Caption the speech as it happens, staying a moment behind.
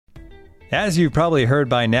As you've probably heard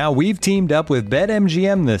by now, we've teamed up with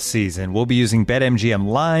BetMGM this season. We'll be using BetMGM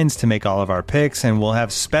lines to make all of our picks, and we'll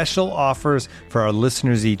have special offers for our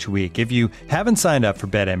listeners each week. If you haven't signed up for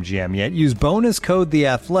BetMGM yet, use bonus code The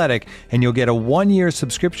Athletic, and you'll get a 1-year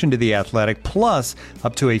subscription to The Athletic, plus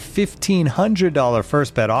up to a $1,500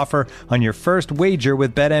 first bet offer on your first wager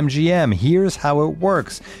with BetMGM. Here's how it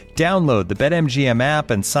works. Download the BetMGM app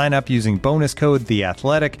and sign up using bonus code The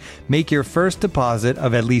Athletic. Make your first deposit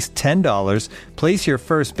of at least $10. Place your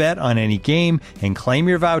first bet on any game and claim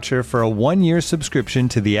your voucher for a 1-year subscription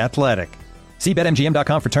to The Athletic. See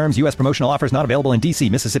BetMGM.com for terms. U.S. promotional offers not available in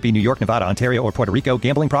D.C., Mississippi, New York, Nevada, Ontario, or Puerto Rico.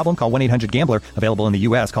 Gambling problem? Call 1-800-GAMBLER. Available in the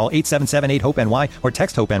U.S. Call 877-8-HOPE-NY or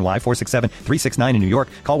text HOPE-NY 467-369 in New York.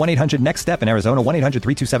 Call 1-800-NEXT-STEP in Arizona.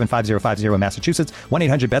 1-800-327-5050 in Massachusetts.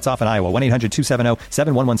 1-800-BETS-OFF in Iowa.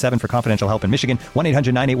 1-800-270-7117 for confidential help in Michigan.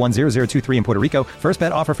 1-800-981-0023 in Puerto Rico. First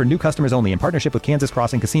bet offer for new customers only in partnership with Kansas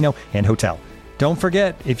Crossing Casino and Hotel. Don't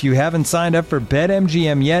forget, if you haven't signed up for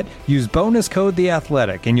BetMGM yet, use bonus code The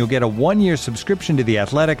Athletic, and you'll get a 1-year subscription to The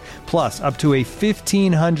Athletic, plus up to a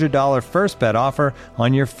 $1,500 first bet offer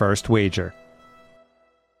on your first wager.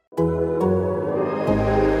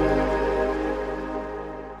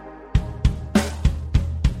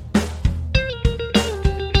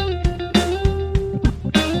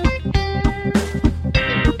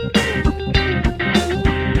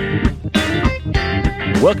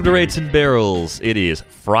 Welcome to Rates and Barrels. It is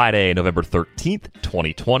Friday, November 13th,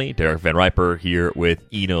 2020. Derek Van Riper here with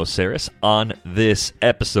Eno Saris. On this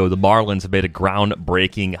episode, the Marlins have made a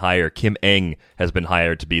groundbreaking hire. Kim Ng has been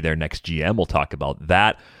hired to be their next GM. We'll talk about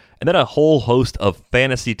that. And then a whole host of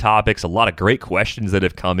fantasy topics, a lot of great questions that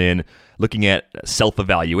have come in, looking at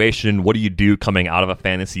self-evaluation. What do you do coming out of a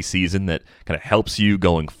fantasy season that kind of helps you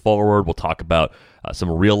going forward? We'll talk about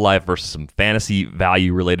some real life versus some fantasy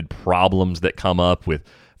value related problems that come up with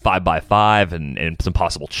 5x5 and some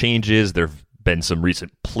possible changes. There have been some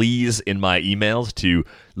recent pleas in my emails to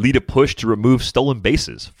lead a push to remove stolen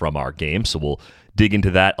bases from our game. So we'll dig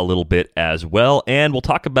into that a little bit as well. And we'll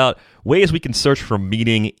talk about ways we can search for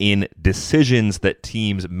meaning in decisions that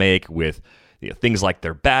teams make with things like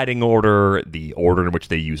their batting order, the order in which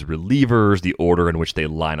they use relievers, the order in which they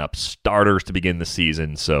line up starters to begin the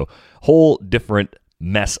season. So whole different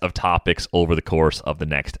mess of topics over the course of the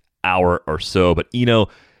next hour or so. But,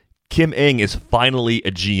 Kim Ng is finally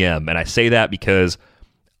a GM. And I say that because,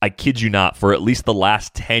 I kid you not, for at least the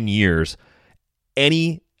last 10 years,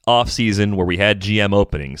 any offseason where we had GM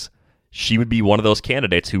openings, she would be one of those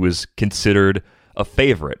candidates who was considered a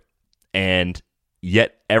favorite. And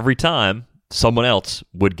yet every time, someone else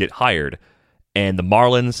would get hired. And the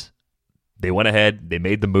Marlins, they went ahead, they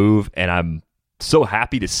made the move, and I'm so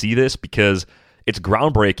happy to see this because it's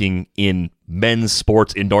groundbreaking in men's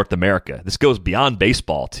sports in North America. This goes beyond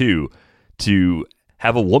baseball, too, to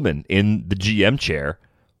have a woman in the GM chair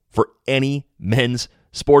for any men's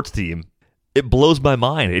sports team. It blows my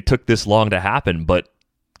mind it took this long to happen, but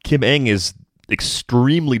Kim Ng is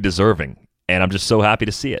extremely deserving, and I'm just so happy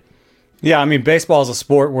to see it. Yeah, I mean, baseball is a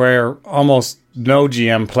sport where almost no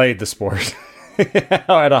GM played the sport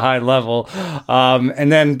at a high level.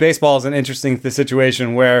 And then baseball is an interesting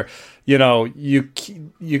situation where, you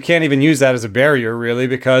can't even use that as a barrier, really,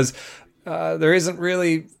 because there isn't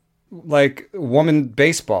really like woman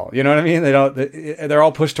baseball. You know what I mean? They're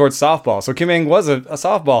all pushed towards softball. So Kim Ng was a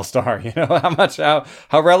softball star.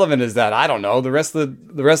 How relevant is that? I don't know. The rest of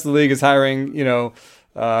the league is hiring,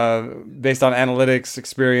 based on analytics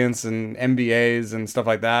experience and MBAs and stuff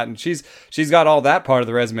like that. And she's got all that part of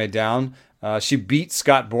the resume down. She beat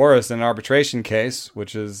Scott Boras in an arbitration case,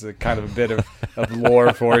 which is kind of a bit of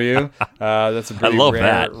lore for you. That's a pretty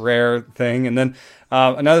rare thing. And then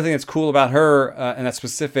another thing that's cool about her, and that's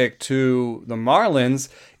specific to the Marlins,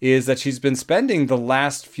 is that she's been spending the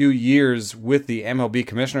last few years with the MLB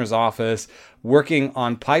Commissioner's Office working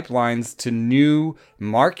on pipelines to new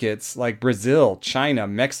markets like Brazil, China,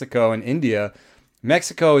 Mexico, and India.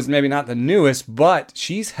 Mexico is maybe not the newest, but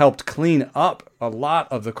she's helped clean up a lot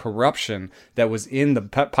of the corruption that was in the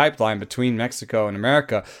pipeline between Mexico and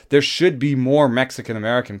America. There should be more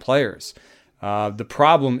Mexican-American players. The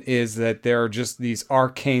problem is that there are just these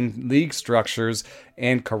arcane league structures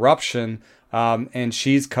and corruption, and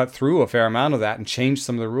she's cut through a fair amount of that and changed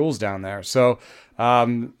some of the rules down there. So,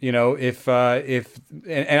 if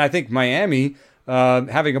I think Miami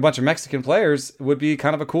having a bunch of Mexican players would be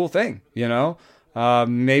kind of a cool thing,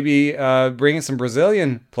 maybe bringing some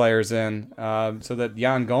Brazilian players in so that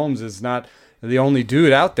Yan Gomes is not the only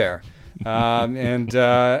dude out there. and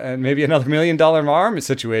maybe another $1 million arm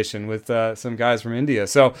situation with some guys from India.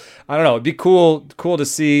 So I don't know. It'd be cool to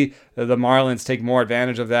see the Marlins take more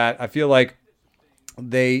advantage of that. I feel like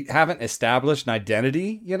they haven't established an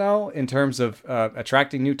identity, in terms of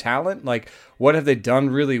attracting new talent. Like, what have they done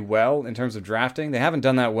really well in terms of drafting? They haven't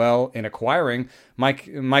done that well in acquiring.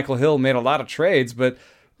 Michael Hill made a lot of trades, but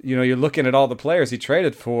you're looking at all the players he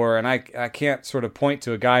traded for, and I can't sort of point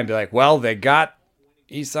to a guy and be like, well, they got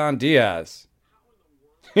Isan Diaz.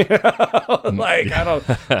 Like, I don't.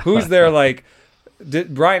 Who's there? Like,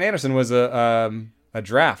 Brian Anderson was a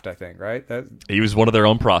draft, I think, right? He was one of their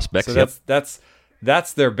own prospects. So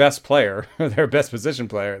that's their best player, their best position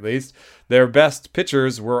player at least. Their best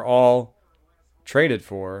pitchers were all traded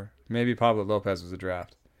for. Maybe Pablo Lopez was a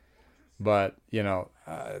draft, but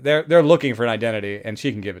they're looking for an identity, and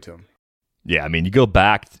she can give it to them. Yeah, I mean, you go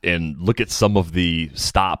back and look at some of the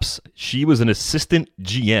stops. She was an assistant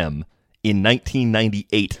GM in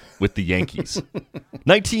 1998 with the Yankees.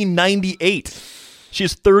 1998. She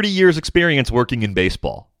has 30 years experience working in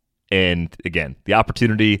baseball. And again, the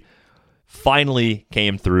opportunity finally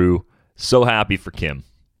came through. So happy for Kim.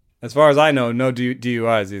 As far as I know, no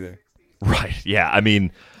DUIs either. Right. Yeah. I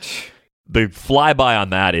mean, the flyby on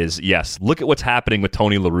that is, yes, look at what's happening with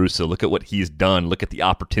Tony La Russa. Look at what he's done. Look at the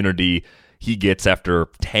opportunity he gets after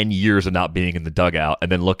 10 years of not being in the dugout. And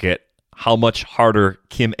then look at how much harder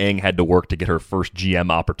Kim Ng had to work to get her first GM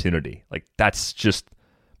opportunity. Like, that's just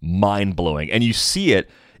mind-blowing. And you see it,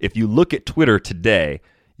 if you look at Twitter today,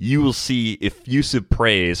 you will see effusive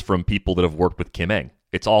praise from people that have worked with Kim Ng.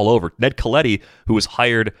 It's all over. Ned Colletti, who was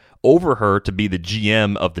hired over her to be the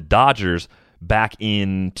GM of the Dodgers back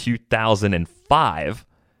in 2005,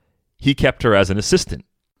 he kept her as an assistant.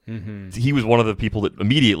 Mm-hmm. He was one of the people that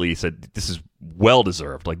immediately said, this is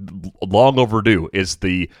well-deserved. Like, long overdue is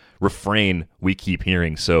the refrain we keep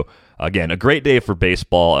hearing. So, again, a great day for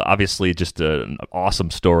baseball. Obviously, just an awesome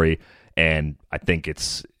story. And I think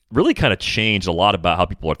it's really kind of changed a lot about how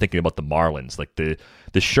people are thinking about the Marlins. Like the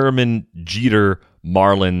Sherman Jeter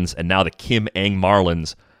Marlins and now the Kim Ng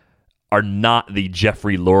Marlins are not the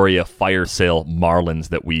Jeffrey Loria fire sale Marlins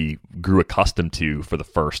that we grew accustomed to for the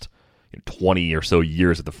first 20 or so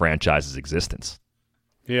years of the franchise's existence.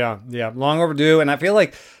 Yeah, long overdue. And I feel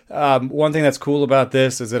like one thing that's cool about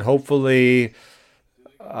this is that hopefully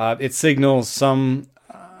it signals some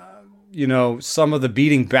of the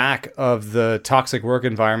beating back of the toxic work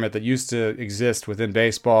environment that used to exist within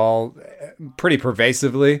baseball pretty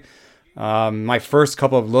pervasively. My first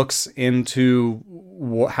couple of looks into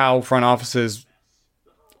how front offices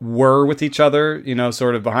were with each other,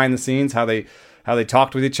 sort of behind the scenes, how they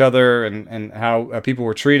talked with each other and how people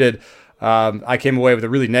were treated. I came away with a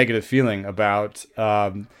really negative feeling about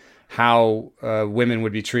how women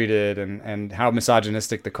would be treated and how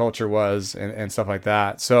misogynistic the culture was and stuff like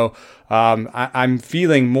that. So I'm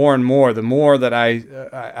feeling more and more, the more that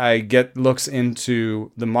I get looks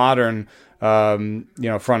into the modern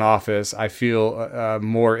front office, I feel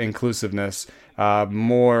more inclusiveness,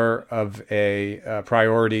 more of a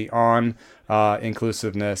priority on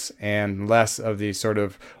inclusiveness and less of these sort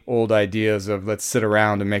of old ideas of let's sit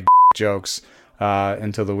around and make jokes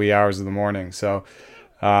until the wee hours of the morning. So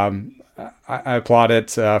I applaud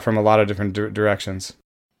it from a lot of different directions.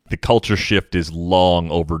 The culture shift is long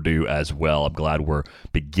overdue as well. I'm glad we're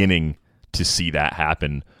beginning to see that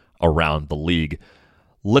happen around the league.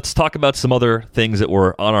 Let's talk about some other things that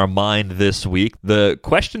were on our mind this week. The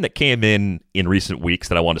question that came in recent weeks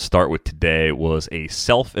that I want to start with today was a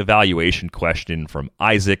self-evaluation question from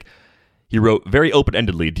Isaac. He wrote very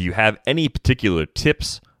open-endedly, do you have any particular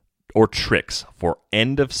tips or tricks for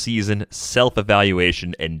end-of-season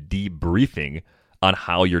self-evaluation and debriefing on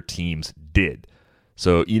how your teams did?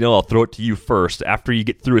 So, I'll throw it to you first. After you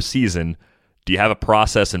get through a season, do you have a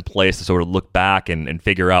process in place to sort of look back and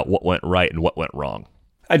figure out what went right and what went wrong?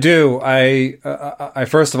 I do. I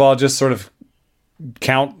first of all just sort of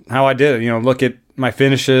count how I did. Look at my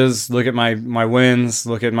finishes, look at my wins,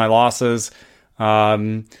 look at my losses.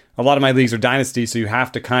 A lot of my leagues are dynasty, so you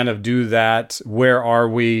have to kind of do that. Where are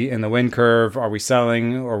we in the win curve? Are we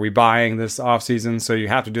selling? Or are we buying this offseason? So you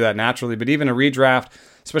have to do that naturally. But even a redraft,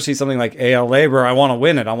 especially something like AL Labor, I want to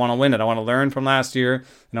win it. I want to learn from last year,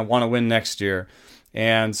 and I want to win next year.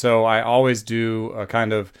 And so I always do a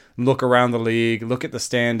kind of look around the league, look at the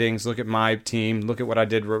standings, look at my team, look at what I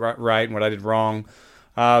did right and what I did wrong.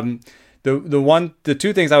 The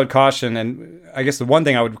two things I would caution, and I guess the one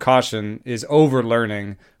thing I would caution is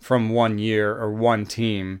over-learning from 1 year or one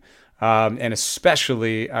team. And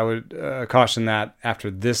especially I would caution that after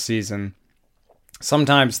this season.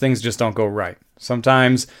 Sometimes things just don't go right.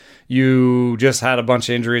 Sometimes you just had a bunch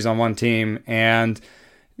of injuries on one team, and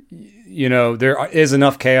there is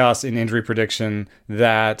enough chaos in injury prediction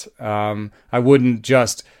that I wouldn't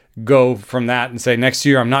just go from that and say next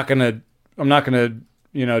year I'm not gonna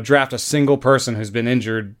draft a single person who's been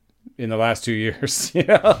injured in the last 2 years.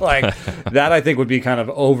 Like that, I think would be kind of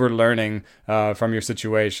over learning from your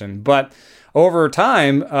situation. But over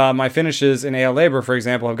time, my finishes in AL Labor, for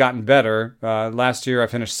example, have gotten better. Last year I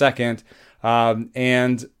finished second,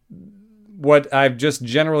 and what I've just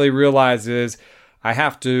generally realized is I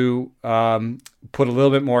have to put a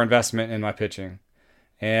little bit more investment in my pitching.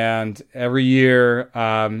 And every year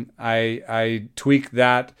I tweak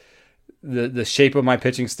that, the shape of my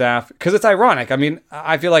pitching staff, because it's ironic. I mean,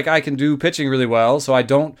 I feel like I can do pitching really well, so I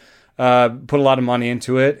don't put a lot of money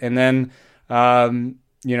into it. And then,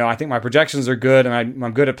 I think my projections are good, and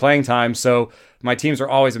I'm good at playing time. So my teams are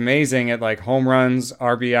always amazing at like home runs,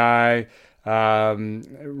 RBI,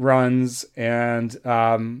 runs, and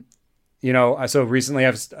so recently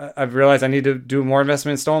I've realized I need to do more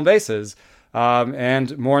investment in stolen bases,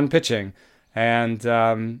 and more in pitching, and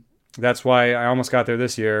that's why I almost got there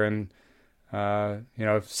this year. And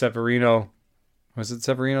if Severino, was it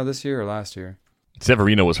Severino this year or last year?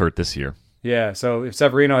 Severino was hurt this year. Yeah, so if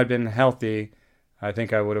Severino had been healthy, I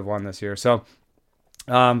think I would have won this year. So,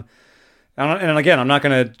 and again, I'm not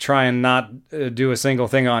going to try and not do a single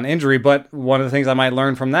thing on injury, but one of the things I might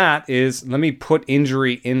learn from that is let me put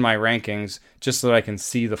injury in my rankings just so that I can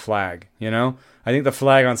see the flag. I think the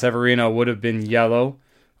flag on Severino would have been yellow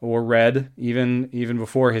or red even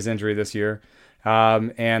before his injury this year,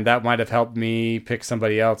 and that might have helped me pick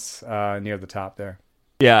somebody else near the top there.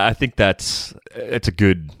 Yeah, I think it's a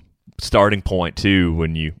good starting point too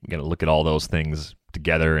when you look at all those things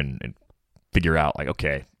together and figure out like,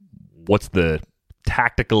 okay, what's the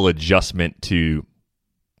tactical adjustment to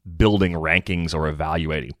building rankings or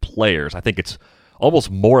evaluating players? I think it's almost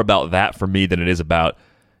more about that for me than it is about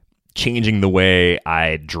changing the way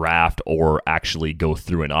I draft or actually go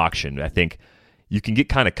through an auction. I think you can get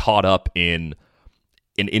kind of caught up in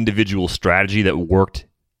an individual strategy that worked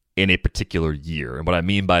in a particular year. And what I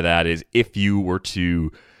mean by that is if you were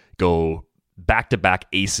to go back-to-back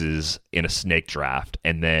aces in a snake draft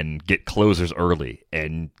and then get closers early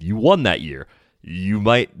and you won that year, you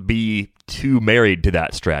might be too married to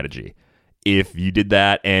that strategy. If you did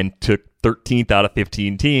that and took 13th out of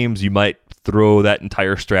 15 teams, you might throw that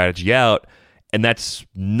entire strategy out, and that's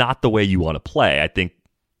not the way you want to play. I think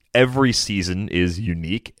every season is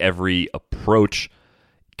unique. Every approach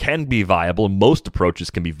can be viable. Most approaches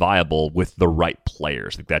can be viable with the right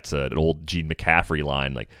players. I think that's an old Gene McCaffrey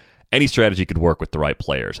line. Like, any strategy could work with the right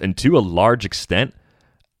players. And to a large extent,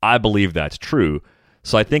 I believe that's true.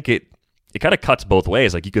 So I think it kind of cuts both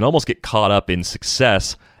ways. Like, you can almost get caught up in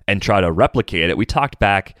success and try to replicate it. We talked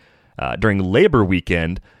back during Labor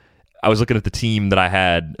Weekend. I was looking at the team that I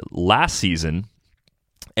had last season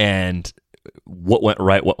and what went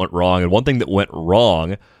right, what went wrong. And one thing that went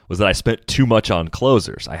wrong was that I spent too much on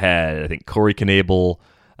closers. I had, I think, Corey Knebel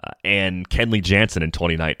and Kenley Jansen in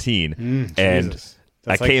 2019. And Jesus.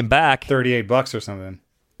 I came back $38 or something.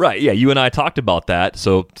 Right, yeah, you and I talked about that.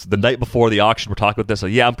 So the night before the auction, we're talking about this. So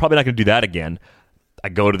yeah, I'm probably not going to do that again. I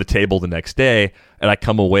go to the table the next day, and I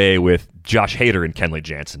come away with Josh Hader and Kenley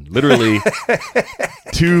Jansen. Literally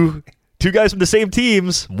two guys from the same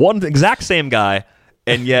teams, one exact same guy,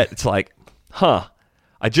 and yet it's like,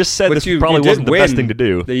 I just said this probably wasn't the best thing to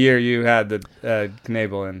do. The year you had the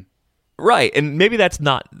Knebel in. Right, and maybe that's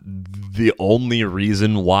not the only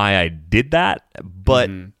reason why I did that, but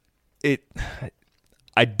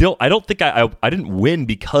I don't think I didn't win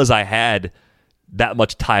because I had that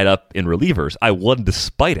much tied up in relievers. I won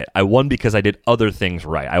despite it. I won because I did other things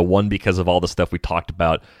right. I won because of all the stuff we talked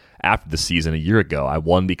about after the season a year ago. I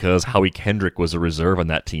won because Howie Kendrick was a reserve on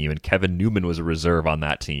that team and Kevin Newman was a reserve on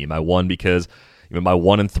that team. I won because my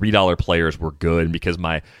 $1 and $3 players were good and because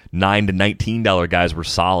my $9 to $19 guys were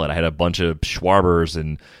solid. I had a bunch of Schwarbers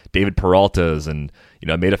and David Peraltas, and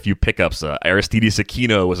I made a few pickups. Aristides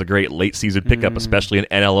Aquino was a great late season pickup, especially in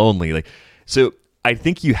NL only. So I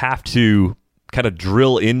think you have to kind of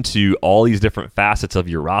drill into all these different facets of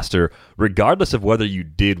your roster, regardless of whether you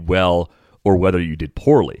did well or whether you did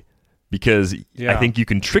poorly. Because I think you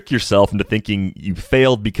can trick yourself into thinking you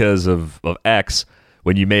failed because of X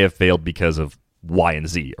when you may have failed because of Y and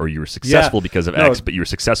Z, or you were successful because of X, but you were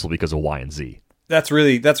successful because of Y and Z. That's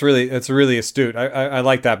really astute. I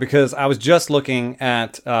like that, because I was just looking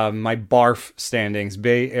at my BARF standings,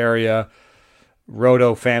 Bay Area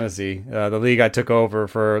Roto Fantasy, the league I took over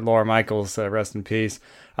for Laura Michaels, rest in peace.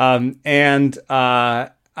 And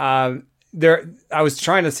I was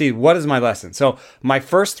trying to see what is my lesson. So my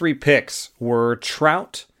first 3 picks were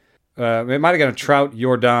Trout. It might have been a Trout,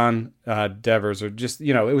 Jordan, Devers, or just,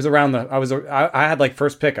 it was around I had like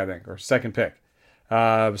first pick, I think, or second pick.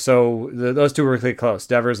 So those two were really close.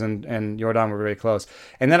 Devers and Jordan were very close.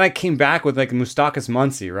 And then I came back with like Moustakas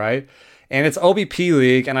Muncy, right? And it's OBP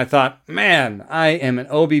league, and I thought, man, I am an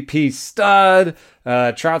OBP stud.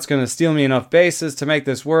 Trout's going to steal me enough bases to make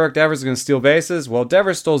this work. Devers is going to steal bases. Well,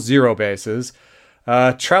 Devers stole 0 bases.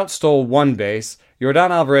 Trout stole 1 base.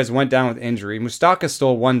 Yordan Alvarez went down with injury. Moustakas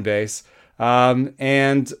stole 1 base. And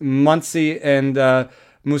Muncy and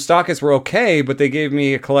Moustakas were okay, but they gave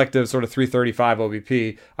me a collective sort of 335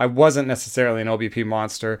 OBP. I wasn't necessarily an OBP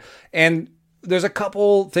monster. And there's a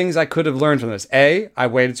couple things I could have learned from this. A, I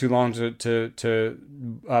waited too long to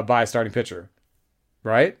buy a starting pitcher.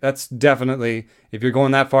 Right? That's definitely, if you're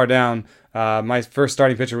going that far down, my first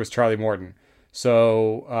starting pitcher was Charlie Morton.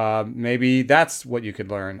 So maybe that's what you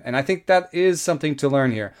could learn. And I think that is something to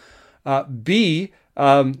learn here. B,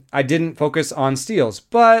 I didn't focus on steals.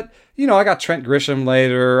 But, I got Trent Grisham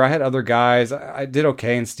later. I had other guys. I did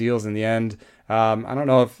okay in steals in the end. I don't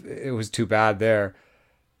know if it was too bad there.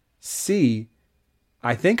 C,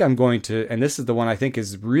 I think I'm going to, and this is the one I think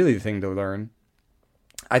is really the thing to learn.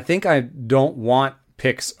 I think I don't want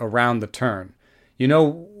picks around the turn.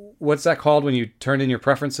 What's that called when you turn in your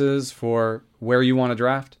preferences for where you want to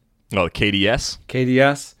draft? Oh, KDS?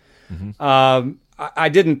 KDS. Mm-hmm. I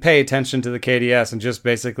didn't pay attention to the KDS and just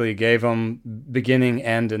basically gave them beginning,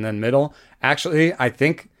 end, and then middle. Actually, I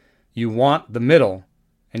think you want the middle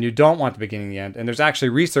and you don't want the beginning and the end. And there's actually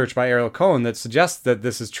research by Ariel Cohen that suggests that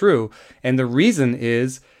this is true. And the reason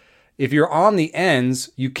is if you're on the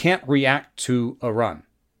ends, you can't react to a run.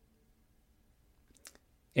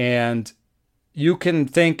 And you can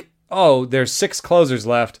think, oh, there's 6 closers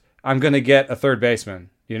left. I'm going to get a third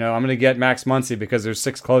baseman. I'm going to get Max Muncy because there's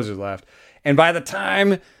 6 closers left. And by the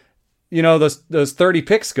time, those 30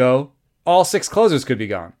 picks go, all 6 closers could be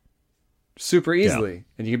gone super easily. Yeah.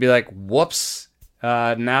 And you could be like, whoops,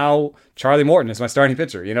 now Charlie Morton is my starting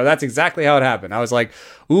pitcher. That's exactly how it happened. I was like,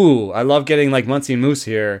 ooh, I love getting like Muncy and Moose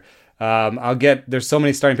here. There's so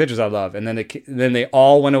many starting pitchers I love. And then they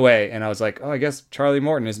all went away. And I was like, oh, I guess Charlie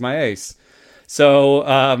Morton is my ace.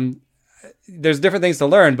 So there's different things to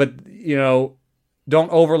learn, but,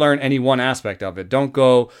 don't overlearn any one aspect of it. Don't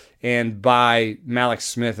go and buy Malik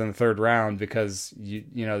Smith in the 3rd round because you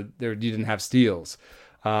didn't have steals.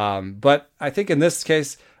 But I think in this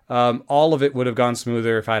case, all of it would have gone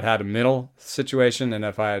smoother if I'd had a middle situation and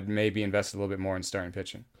if I had maybe invested a little bit more in starting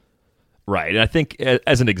pitching. Right. And I think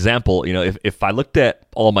as an example, if I looked at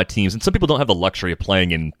all my teams, and some people don't have the luxury of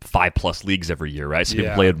playing in 5+ leagues every year, right? So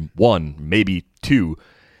people play in 1, maybe 2.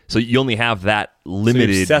 So you only have that limited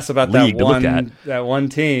league to look at. That one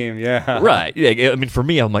team, yeah. Right. Yeah. I mean, for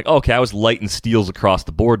me, I'm like, okay, I was light in steals across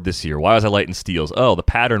the board this year. Why was I light in steals? Oh, the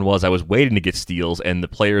pattern was I was waiting to get steals, and the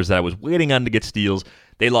players that I was waiting on to get steals,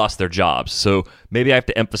 they lost their jobs. So maybe I have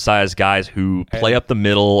to emphasize guys who play up the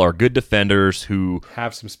middle, are good defenders, who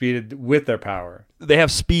have some speed with their power. They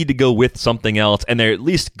have speed to go with something else, and they're at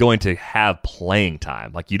least going to have playing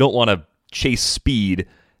time. Like, you don't want to chase speed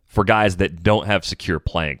for guys that don't have secure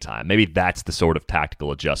playing time. Maybe that's the sort of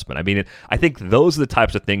tactical adjustment. I mean, I think those are the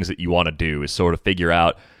types of things that you want to do, is sort of figure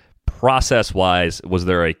out process-wise, was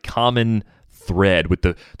there a common thread with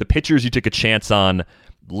the pitchers you took a chance on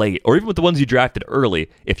late, or even with the ones you drafted early.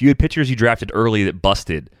 If you had pitchers you drafted early that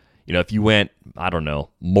busted, if you went, I don't know,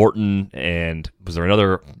 Morton, and was there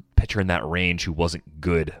another pitcher in that range who wasn't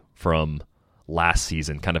good from last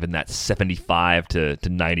season, kind of in that 75 to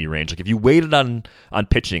 90 range. Like, if you waited on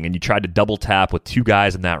pitching and you tried to double tap with 2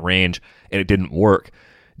 guys in that range and it didn't work,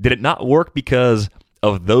 did it not work because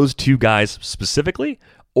of those 2 guys specifically,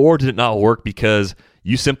 or did it not work because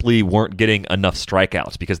you simply weren't getting enough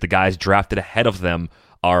strikeouts because the guys drafted ahead of them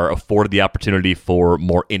are afforded the opportunity for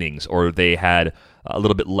more innings, or they had a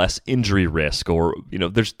little bit less injury risk, or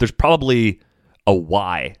there's probably a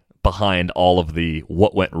why behind all of the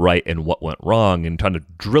what went right and what went wrong, and kind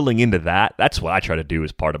of drilling into that. That's what I try to do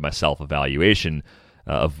as part of my self-evaluation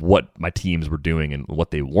of what my teams were doing and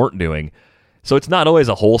what they weren't doing. So it's not always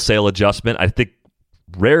a wholesale adjustment. I think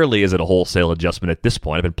rarely is it a wholesale adjustment at this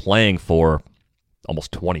point. I've been playing for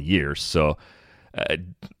almost 20 years, so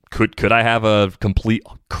could I have a complete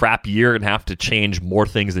crap year and have to change more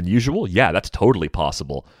things than usual? Yeah, that's totally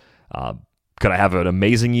possible. Could I have an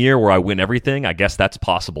amazing year where I win everything? I guess that's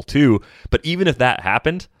possible too. But even if that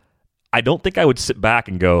happened, I don't think I would sit back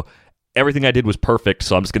and go, everything I did was perfect,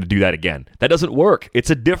 so I'm just going to do that again. That doesn't work.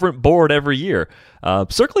 It's a different board every year.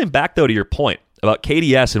 Circling back, though, to your point about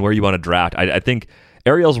KDS and where you want to draft, I think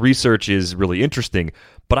Ariel's research is really interesting,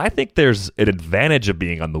 but I think there's an advantage of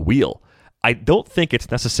being on the wheel. I don't think it's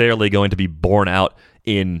necessarily going to be borne out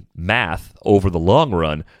in math over the long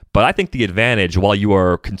run, but I think the advantage, while you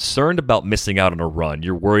are concerned about missing out on a run,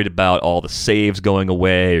 you're worried about all the saves going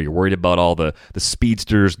away, or you're worried about all the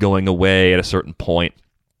speedsters going away at a certain point,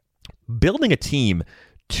 building a team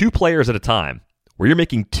 2 players at a time, where you're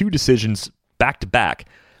making 2 decisions back to back,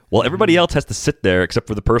 while everybody else has to sit there, except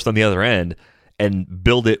for the person on the other end, and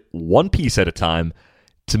build it 1 piece at a time,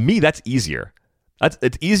 to me, that's easier.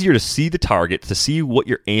 It's easier to see the target, to see what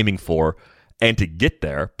you're aiming for, and to get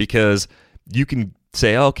there, because you can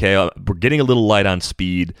say, okay, we're getting a little light on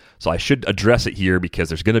speed, so I should address it here because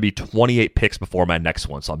there's going to be 28 picks before my next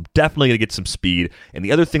one, so I'm definitely going to get some speed. And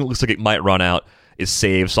the other thing that looks like it might run out is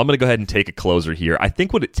saves, so I'm going to go ahead and take a closer here. I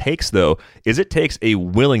think what it takes, though, is it takes a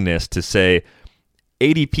willingness to say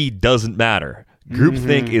ADP doesn't matter.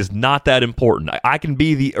 Groupthink is not that important. I can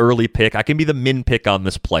be the early pick. I can be the min pick on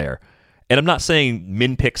this player. And I'm not saying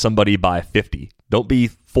min pick somebody by 50. Don't be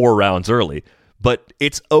 4 rounds early. But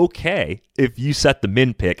it's okay if you set the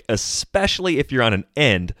min pick, especially if you're on an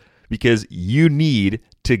end, because you need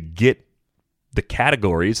to get the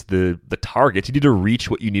categories, the targets. You need to reach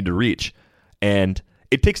what you need to reach. And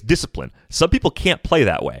it takes discipline. Some people can't play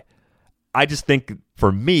that way. I just think,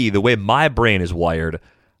 for me, the way my brain is wired,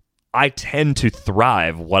 I tend to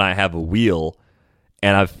thrive when I have a wheel,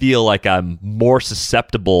 and I feel like I'm more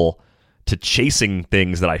susceptible to chasing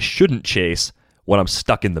things that I shouldn't chase when I'm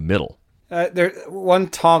stuck in the middle. One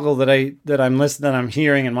toggle that I'm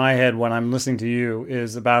hearing in my head when I'm listening to you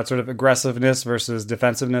is about sort of aggressiveness versus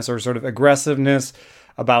defensiveness, or sort of aggressiveness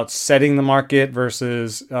about setting the market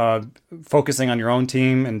versus focusing on your own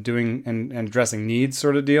team and doing and addressing needs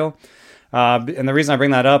sort of deal. And the reason I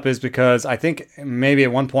bring that up is because I think maybe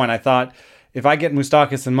at one point I thought, if I get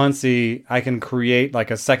Moustakas and Muncy, I can create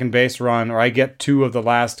like a second base run, or I get 2 of the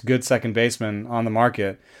last good second basemen on the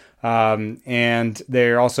market. And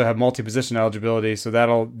they also have multi-position eligibility, so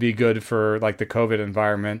that'll be good for like the COVID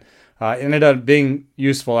environment. It ended up being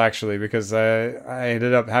useful, actually, because I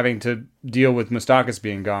ended up having to deal with Moustakas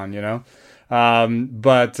being gone, you know.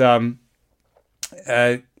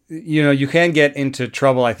 You can get into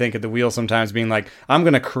trouble, I think, at the wheel sometimes, being like, I'm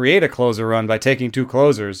going to create a closer run by taking 2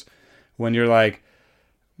 closers, when you're like,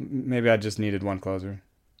 maybe I just needed 1 closer.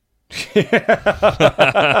 I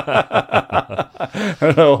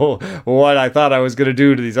don't know what I thought I was going to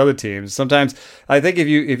do to these other teams. Sometimes I think if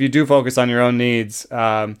you do focus on your own needs,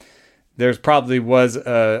 there's probably was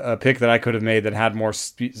a pick that I could have made that had more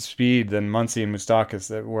speed than Muncy and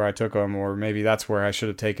Moustakas where I took them, or maybe that's where I should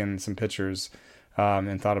have taken some pitchers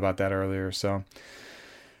and thought about that earlier. So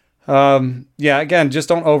again, just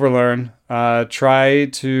don't overlearn. Try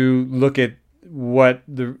to look at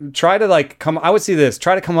try to come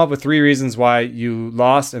up with 3 reasons why you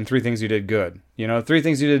lost and 3 things you did good. 3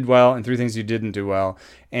 things you did well and 3 things you didn't do well.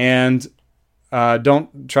 And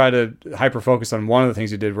don't try to hyper focus on one of the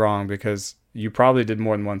things you did wrong, because you probably did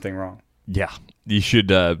more than one thing wrong. Yeah, you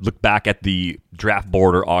should look back at the draft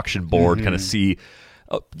board or auction board, kind of see.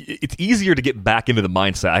 It's easier to get back into the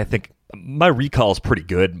mindset. I think my recall is pretty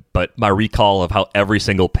good, but my recall of how every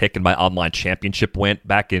single pick in my online championship went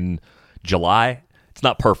back in July, it's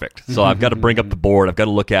not perfect. So I've got to bring up the board. I've got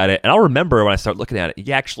to look at it. And I'll remember when I start looking at it,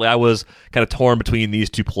 yeah, actually, I was kind of torn between these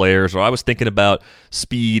 2 players, or I was thinking about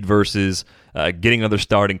speed versus getting another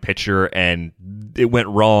starting pitcher, and it went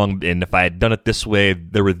wrong. And if I had done it this way,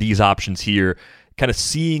 there were these options here. Kind of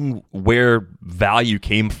seeing where value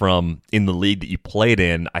came from in the league that you played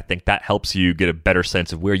in, I think that helps you get a better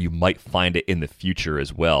sense of where you might find it in the future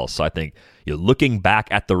as well. So I think looking back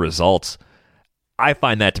at the results, I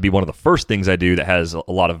find that to be one of the first things I do that has a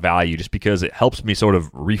lot of value, just because it helps me sort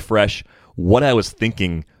of refresh what I was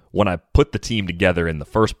thinking when I put the team together in the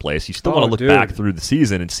first place. You still want to look back through the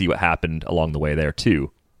season and see what happened along the way there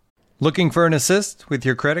too. Looking for an assist with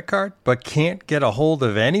your credit card, but can't get a hold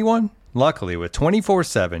of anyone? Luckily, with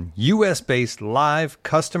 24/7 U.S.-based live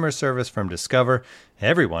customer service from Discover,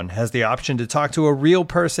 everyone has the option to talk to a real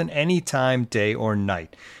person anytime, day or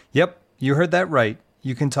night. Yep, you heard that right.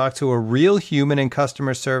 You can talk to a real human in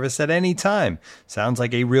customer service at any time. Sounds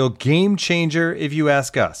like a real game changer if you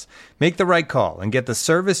ask us. Make the right call and get the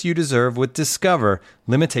service you deserve with Discover.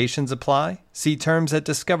 Limitations apply. See terms at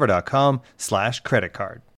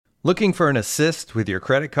discover.com/creditcard. Looking for an assist with your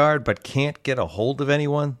credit card but can't get a hold of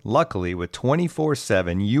anyone? Luckily, with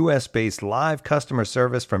 24/7 US-based live customer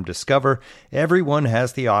service from Discover, everyone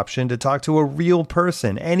has the option to talk to a real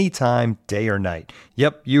person anytime, day or night.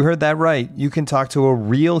 Yep, you heard that right. You can talk to a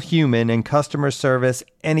real human in customer service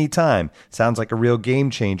anytime. Sounds like a real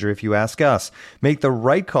game changer if you ask us. Make the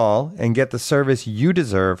right call and get the service you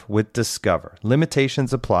deserve with Discover.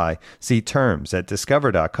 Limitations apply. See terms at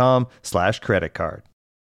discover.com/creditcard.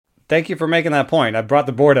 Thank you for making that point. I brought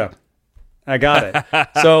the board up. I got it.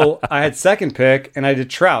 So I had second pick, and I did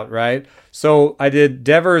Trout, right? So I did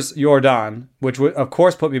Devers Jordan, which would, of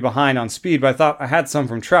course, put me behind on speed, but I thought I had some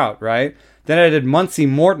from Trout, right? Then I did Muncy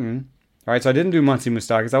Morton. All right, so I didn't do Muncy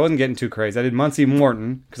Moustakas. I wasn't getting too crazy. I did Muncy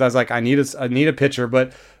Morton because I was like, I need a pitcher,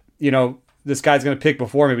 but, this guy's going to pick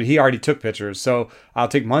before me, but he already took pitchers. So I'll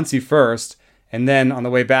take Muncy first. And then on the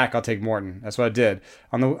way back, I'll take Morton. That's what I did.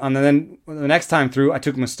 Then the next time through, I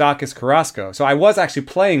took Moustakas Carrasco. So I was actually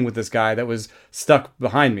playing with this guy that was stuck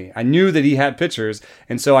behind me. I knew that he had pitchers,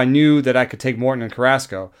 and so I knew that I could take Morton and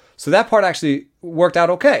Carrasco. So that part actually worked out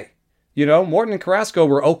okay. Morton and Carrasco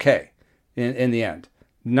were okay in the end.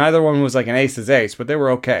 Neither one was like an ace's ace, but they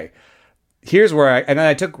were okay. Here's where and then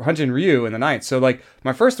I took Hyun-Jin Ryu in the ninth. So like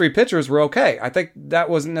my first three pitchers were okay. I think that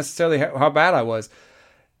wasn't necessarily how bad I was.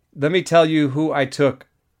 Let me tell you who I took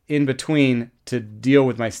in between to deal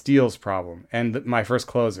with my steals problem and my first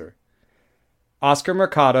closer. Oscar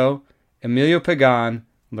Mercado, Emilio Pagan,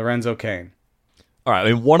 Lorenzo Cain. All right,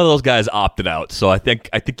 I mean, one of those guys opted out, so I think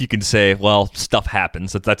you can say, well, stuff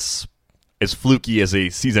happens. That's as fluky as a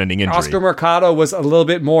season-ending injury. Oscar Mercado was a little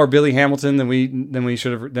bit more Billy Hamilton than we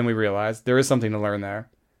realized. There is something to learn there.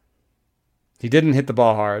 He didn't hit the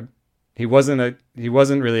ball hard. He wasn't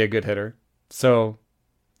really a good hitter. So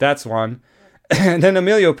that's one. And then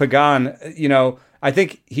Emilio Pagan, I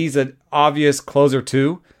think he's an obvious closer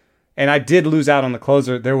too. And I did lose out on the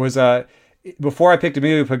closer. There was before I picked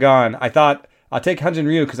Emilio Pagan, I thought I'll take Hyun-Jin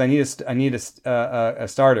Ryu because I need a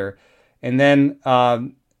starter. And then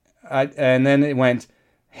it went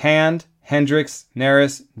Hand, Hendricks,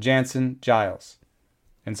 Neris, Jansen, Giles.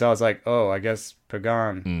 And so I was like, oh, I guess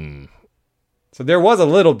Pagan. So there was a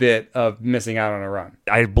little bit of missing out on a run.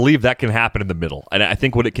 I believe that can happen in the middle. And I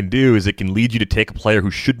think what it can do is it can lead you to take a player who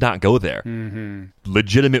should not go there. Mm-hmm.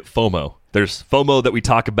 Legitimate FOMO. There's FOMO that we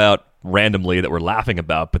talk about randomly that we're laughing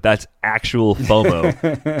about, but that's actual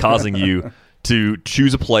FOMO causing you to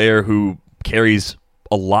choose a player who carries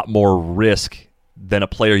a lot more risk than a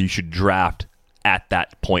player you should draft at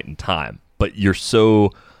that point in time. But you're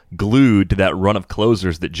so glued to that run of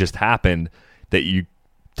closers that just happened that you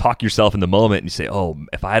talk yourself in the moment and you say, oh,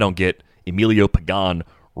 if I don't get Emilio Pagan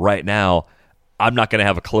right now, I'm not going to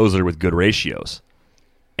have a closer with good ratios.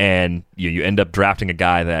 And you end up drafting a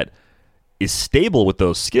guy that is stable with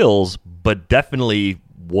those skills, but definitely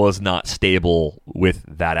was not stable with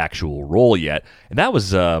that actual role yet. And that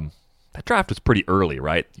was that draft was pretty early,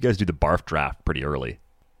 right? You guys do the barf draft pretty early.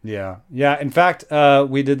 Yeah. In fact,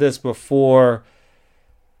 we did this before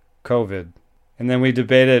COVID, and then we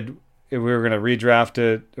debated if we were going to redraft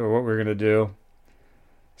it or what we were going to do.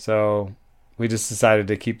 So we just decided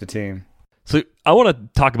to keep the team. So I want to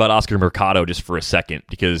talk about Oscar Mercado just for a second,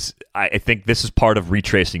 because I think this is part of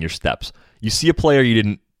retracing your steps. You see a player you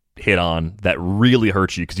didn't hit on that really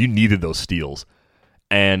hurts you because you needed those steals.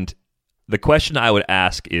 And the question I would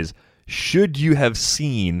ask is, should you have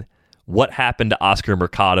seen what happened to Oscar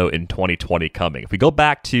Mercado in 2020 coming? If we go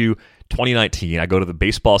back to 2019, I go to the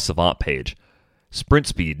Baseball Savant page. Sprint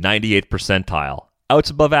speed, 98th percentile. Outs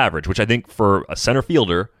above average, which I think for a center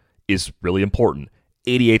fielder is really important.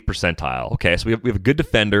 88th percentile. Okay, so we have a good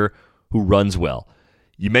defender who runs well.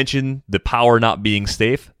 You mentioned the power not being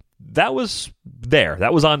safe. That was there.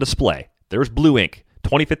 That was on display. There was blue ink.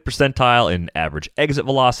 25th percentile in average exit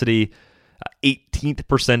velocity. 18th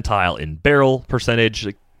percentile in barrel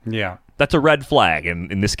percentage. Yeah. That's a red flag,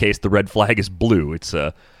 and in this case, the red flag is blue. It's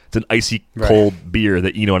an icy cold beer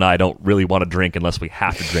that Eno and I don't really want to drink unless we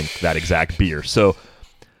have to drink that exact beer. So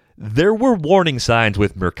there were warning signs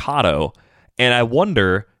with Mercado, and I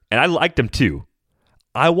wonder, and I liked him too,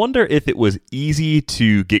 I wonder if it was easy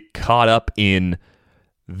to get caught up in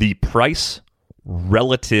the price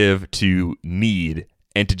relative to need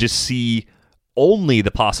and to just see only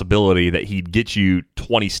the possibility that he'd get you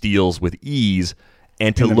 20 steals with ease,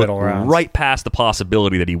 and to look right past the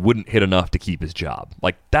possibility that he wouldn't hit enough to keep his job.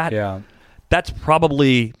 Like that, that's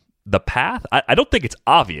probably the path. I don't think it's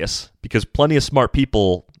obvious, because plenty of smart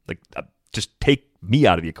people, just take me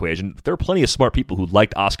out of the equation. There are plenty of smart people who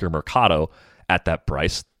liked Oscar Mercado at that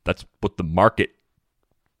price. That's what the market,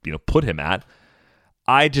 put him at.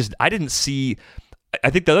 I didn't see. I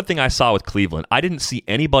think the other thing I saw with Cleveland, I didn't see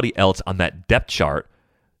anybody else on that depth chart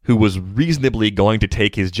who was reasonably going to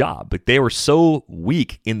take his job. Like, they were so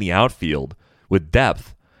weak in the outfield with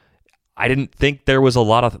depth. I didn't think there was a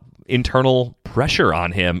lot of internal pressure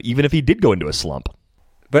on him, even if he did go into a slump.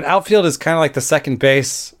 But outfield is kind of like the second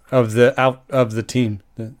base of the team.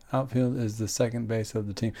 The outfield is the second base of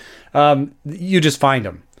the team. You just find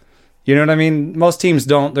them. You know what I mean? Most teams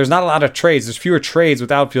don't. There's not a lot of trades. There's fewer trades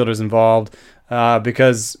with outfielders involved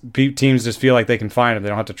because teams just feel like they can find them. They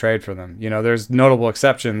don't have to trade for them. You know, there's notable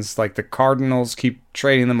exceptions, like the Cardinals keep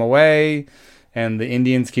trading them away, and the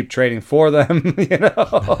Indians keep trading for them. You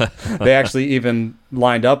know, they actually even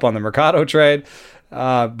lined up on the Mercado trade.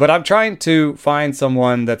 But I'm trying to find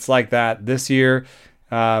someone that's like that this year.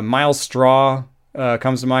 Miles Straw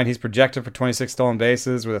comes to mind. He's projected for 26 stolen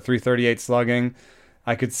bases with a 338 slugging.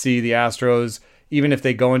 I could see the Astros, even if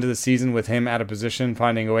they go into the season with him out of position,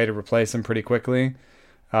 finding a way to replace him pretty quickly.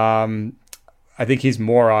 I think he's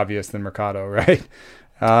more obvious than Mercado, right?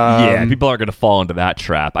 Yeah, people aren't going to fall into that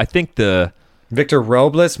trap. I think Victor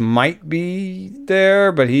Robles might be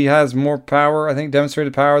there, but he has more power, I think,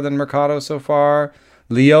 demonstrated power than Mercado so far.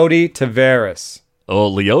 Leody Taveras. Oh,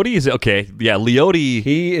 Leody is okay. Yeah, Leody.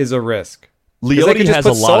 He is a risk. Leody has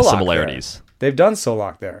a lot of similarities. There. They've done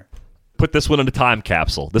Solak there. Put this one in a time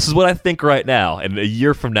capsule. This is what I think right now. And a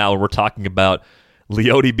year from now, when we're talking about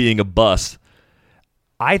Leody being a bust,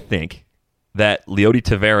 I think that Leody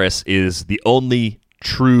Taveras is the only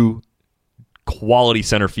true quality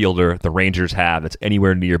center fielder the Rangers have that's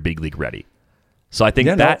anywhere near big league ready. So I think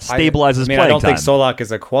that stabilizes playing time. I don't think Solak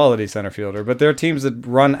is a quality center fielder, but there are teams that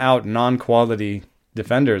run out non-quality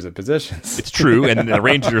defenders at positions. It's true, and the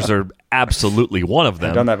Rangers are absolutely one of them.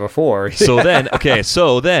 I've done that before. So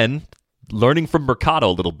then, learning from Mercado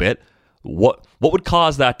a little bit, what would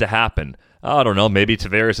cause that to happen? I don't know. Maybe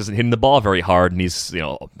Taveras isn't hitting the ball very hard, and he's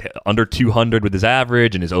under 200 with his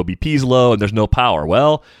average, and his OBP's low, and there's no power.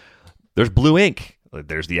 Well, there's blue ink.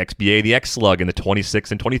 There's the XBA, the X slug in the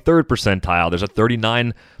 26th and 23rd percentile. There's a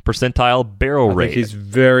 39 percentile barrel rate. I think he's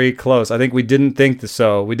very close. I think we didn't think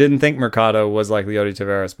so. We didn't think Mercado was like Leody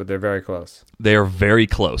Taveras, but they're very close. They are very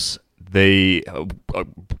close. They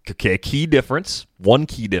okay. Key difference. One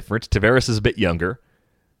key difference. Taveras is a bit younger,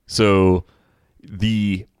 so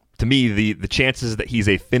to me the chances that he's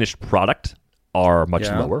a finished product are much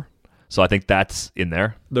lower. So I think that's in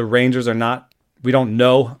there. The Rangers are not. We don't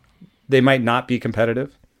know. They might not be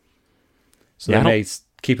competitive, so they may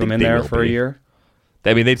keep him in there for a year.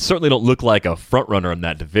 I mean, they certainly don't look like a front runner in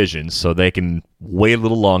that division, so they can wait a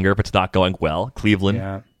little longer if it's not going well.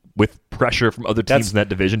 Cleveland, with pressure from other teams in that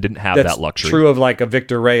division, didn't have that luxury. True of like a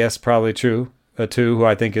Victor Reyes, probably true too, who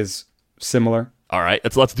I think is similar. All right,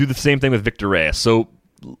 let's do the same thing with Victor Reyes. So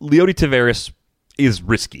Leody Taveras is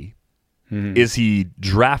risky. Mm-hmm. Is he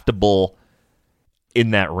draftable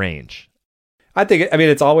in that range? I think,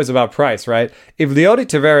 it's always about price, right? If Leody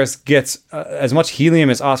Taveras gets as much helium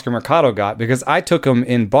as Oscar Mercado got, because I took him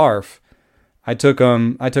in BARF, I took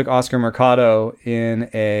Oscar Mercado in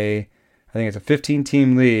I think it's a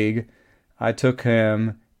 15-team league. I took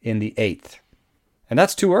him in the 8th. And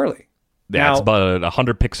that's too early. Yeah, it's about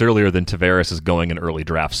 100 picks earlier than Taveras is going in early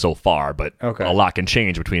drafts so far, but a lot can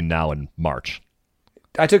change between now and March.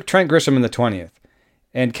 I took Trent Grisham in the 20th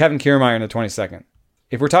and Kevin Kiermaier in the 22nd.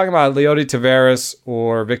 If we're talking about Leody Taveras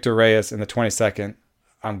or Victor Reyes in the 22nd,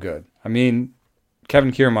 I'm good. I mean,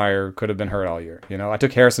 Kevin Kiermaier could have been hurt all year. I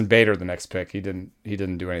took Harrison Bader the next pick. He didn't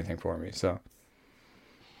do anything for me. So,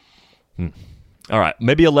 all right,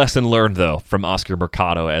 maybe a lesson learned though from Oscar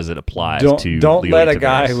Mercado as it applies to. Don't Leody let a Taveras.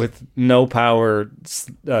 guy with no power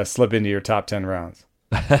slip into your top 10 rounds.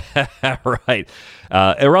 Right,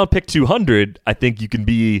 around pick 200, I think you can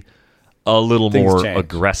be a little more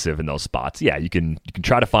aggressive in those spots. Yeah, you can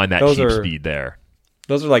try to find that cheap speed there.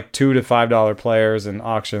 Those are like $2 to $5 players in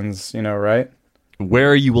auctions, right?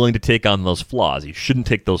 Where are you willing to take on those flaws? You shouldn't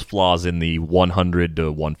take those flaws in the 100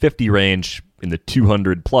 to 150 range. In the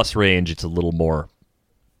 200 plus range, it's a little more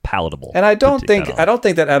palatable. And I don't think that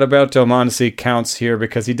Adalberto Mondesi counts here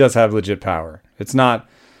because he does have legit power. It's not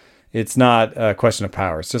a question of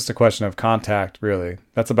power. It's just a question of contact, really.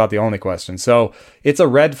 That's about the only question. So it's a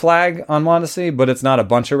red flag on Mondesi, but it's not a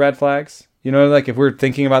bunch of red flags. Like if we're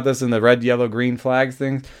thinking about this in the red, yellow, green flags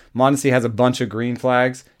thing, Mondesi has a bunch of green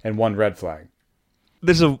flags and one red flag.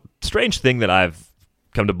 There's a strange thing that I've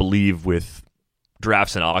come to believe with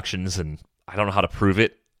drafts and auctions, and I don't know how to prove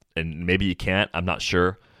it, and maybe you can't. I'm not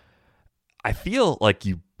sure. I feel like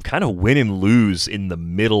you kind of win and lose in the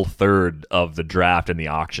middle third of the draft and the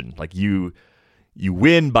auction. Like you you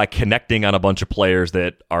win by connecting on a bunch of players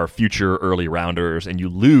that are future early rounders, and you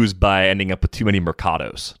lose by ending up with too many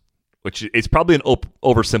Mercados, which is probably an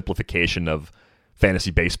oversimplification of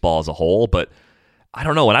fantasy baseball as a whole. But I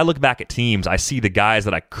don't know. When I look back at teams, I see the guys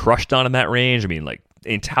that I crushed on in that range. I mean, like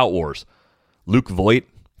in Tout Wars, Luke Voit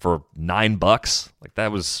for $9. Like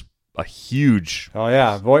that was a huge. Oh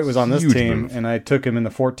yeah, Voit was on this team, move. and I took him in the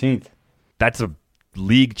 14th. That's a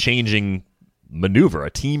league-changing maneuver, a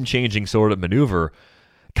team-changing sort of maneuver.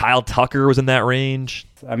 Kyle Tucker was in that range.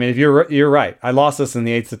 I mean, if you're right, I lost this in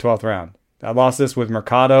the 8th to 12th round. I lost this with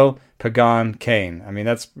Mercado, Pagan, Kane. I mean,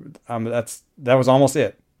 that was almost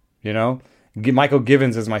it. You know, Michael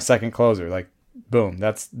Givens is my second closer. Like, boom,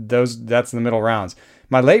 that's the middle rounds.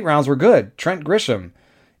 My late rounds were good. Trent Grisham,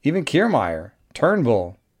 even Kiermaier,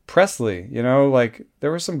 Turnbull, Presley. You know, like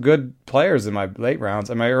there were some good players in my late rounds,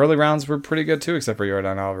 and my early rounds were pretty good too, except for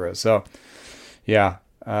Yordan Alvarez. So, yeah,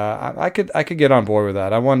 I could get on board with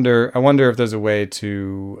that. I wonder if there's a way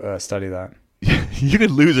to study that. You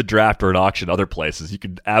could lose a draft or an auction other places. You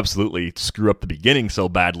could absolutely screw up the beginning so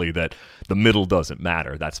badly that the middle doesn't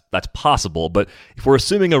matter. That's possible. But if we're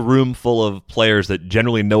assuming a room full of players that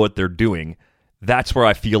generally know what they're doing, that's where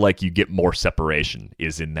I feel like you get more separation,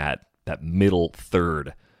 is in that middle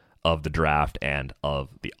third of the draft and of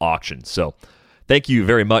the auction. So thank you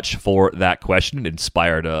very much for that question. It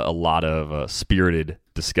inspired a lot of spirited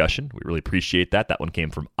discussion. We really appreciate that. That one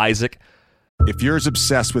came from Isaac. If you're as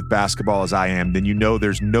obsessed with basketball as I am, then you know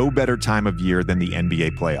there's no better time of year than the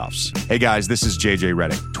NBA playoffs. Hey guys, this is JJ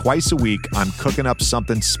Redick. Twice a week, I'm cooking up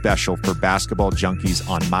something special for basketball junkies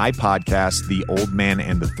on my podcast, The Old Man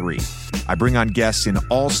and the Three. I bring on guests in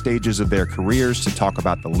all stages of their careers to talk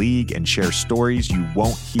about the league and share stories you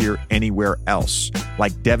won't hear anywhere else,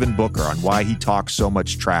 like Devin Booker on why he talks so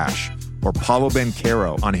much trash, or Paulo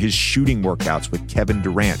Banchero on his shooting workouts with Kevin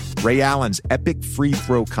Durant, Ray Allen's epic free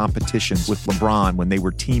throw competitions with LeBron when they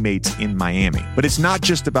were teammates in Miami. But it's not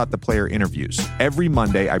just about the player interviews. Every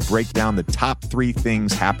Monday, I break down the top 3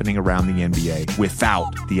 things happening around the NBA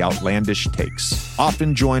without the outlandish takes.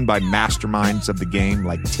 Often joined by masterminds of the game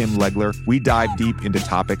like Tim Legler, we dive deep into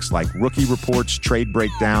topics like rookie reports, trade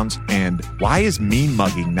breakdowns, and why is mean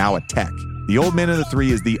mugging now a tech? The Old Man and the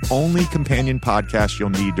Three is the only companion podcast you'll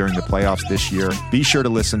need during the playoffs this year. Be sure to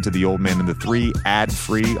listen to The Old Man and the Three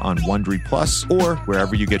ad-free on Wondery Plus or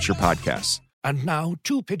wherever you get your podcasts. And now,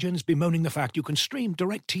 2 pigeons bemoaning the fact you can stream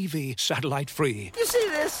DirecTV satellite-free. You see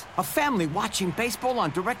this? A family watching baseball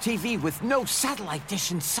on DirecTV with no satellite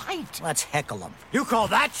dish in sight. Let's heckle them. You call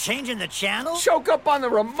that changing the channel? Choke up on the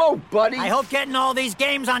remote, buddy. I hope getting all these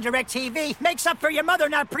games on DirecTV makes up for your mother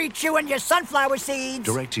not pre-chewing your sunflower seeds.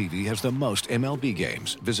 DirecTV has the most MLB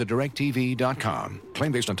games. Visit DirecTV.com.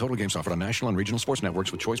 Claim based on total games offered on national and regional sports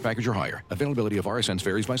networks with choice package or higher. Availability of RSNs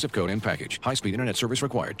varies by zip code and package. High-speed internet service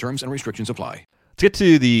required. Terms and restrictions apply. Let's get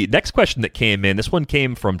to the next question that came in. This one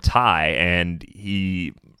came from Ty, and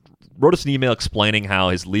he wrote us an email explaining how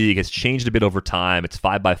his league has changed a bit over time. It's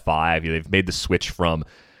 5x5. They've made the switch from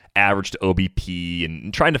average to OBP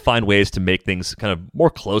and trying to find ways to make things kind of more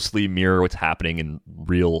closely mirror what's happening in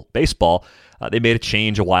real baseball. They made a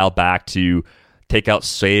change a while back to take out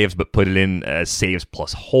saves but put it in as saves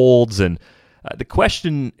plus holds. And the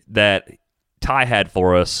question that Ty had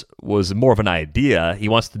for us was more of an idea. He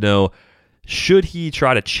wants to know, should he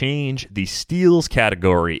try to change the steals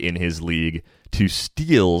category in his league to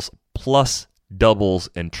steals plus doubles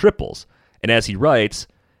and triples? And as he writes,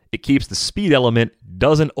 it keeps the speed element,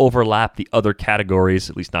 doesn't overlap the other categories,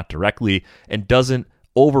 at least not directly, and doesn't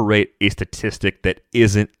overrate a statistic that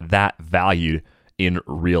isn't that valued in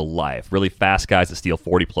real life. Really fast guys that steal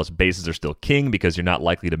 40 plus bases are still king because you're not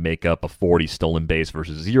likely to make up a 40 stolen base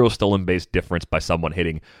versus 0 stolen base difference by someone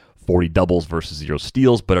hitting 40 doubles versus 0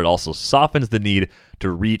 steals, but it also softens the need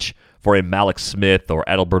to reach for a Malik Smith or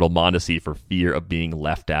Adalberto Mondesi for fear of being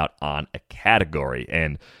left out on a category.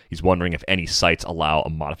 And he's wondering if any sites allow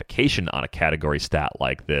a modification on a category stat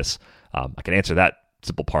like this. I can answer that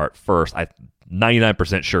simple part first. I'm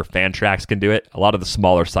 99% sure Fantrax can do it. A lot of the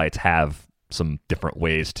smaller sites have some different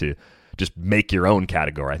ways to just make your own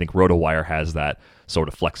category. I think RotoWire has that sort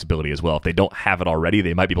of flexibility as well. If they don't have it already,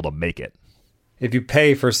 they might be able to make it. If you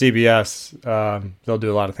pay for CBS, they'll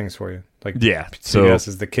do a lot of things for you. Like, yeah, CBS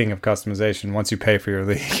is the king of customization once you pay for your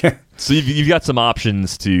league. So you've got some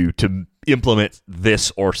options to implement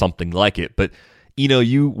this or something like it. But,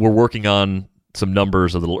 you were working on some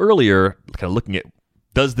numbers a little earlier, kind of looking at,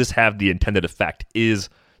 does this have the intended effect? Is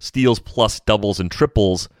steals plus doubles and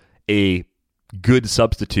triples a good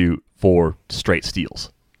substitute for straight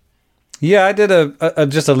steals? Yeah, I did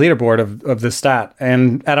just a leaderboard of this stat,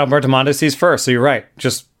 and Adalberto Mondesi's first. So you're right.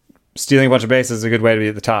 Just stealing a bunch of bases is a good way to be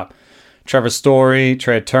at the top. Trevor Story,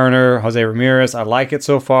 Trey Turner, Jose Ramirez. I like it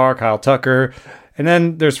so far. Kyle Tucker. And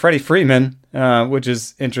then there's Freddie Freeman, which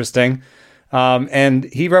is interesting. And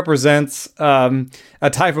he represents a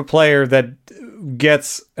type of player that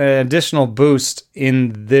gets an additional boost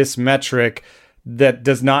in this metric that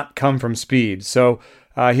does not come from speed. So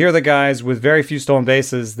here are the guys with very few stolen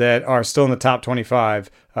bases that are still in the top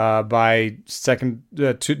 25 by second,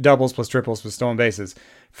 2 doubles plus triples with stolen bases.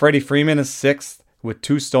 Freddie Freeman is 6th with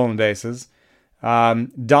 2 stolen bases.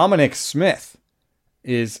 Dominic Smith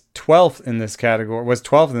is 12th in this category, was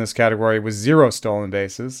 12th in this category with 0 stolen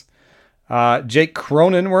bases. Jake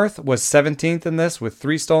Cronenworth was 17th in this with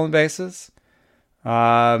 3 stolen bases.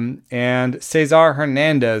 And Cesar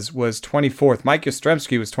Hernandez was 24th. Mike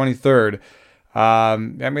Yastrzemski was 23rd.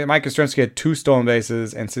 Mike Yastrzemski had 2 stolen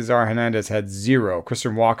bases and Cesar Hernandez had 0.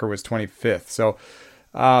 Christian Walker was 25th. So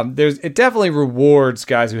it definitely rewards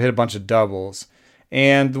guys who hit a bunch of doubles.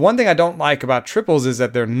 And the one thing I don't like about triples is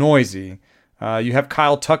that they're noisy. You have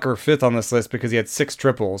Kyle Tucker 5th on this list because he had 6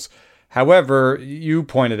 triples. However, you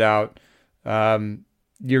pointed out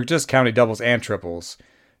you're just counting doubles and triples.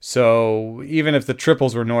 So even if the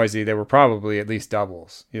triples were noisy, they were probably at least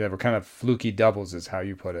doubles. They were kind of fluky doubles is how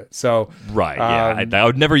you put it. So right, yeah. I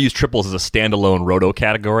would never use triples as a standalone roto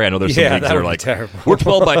category. I know there's some leagues that are like, terrible. We're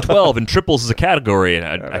 12 by 12 and triples is a category. And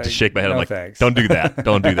I have to shake my head. I'm like, thanks. Don't do that.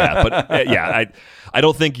 Don't do that. But I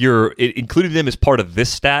don't think including them as part of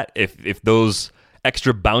this stat. If those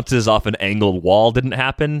extra bounces off an angled wall didn't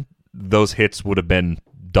happen, those hits would have been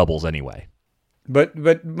doubles anyway. But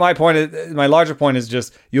my larger point is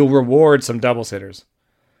just you'll reward some doubles hitters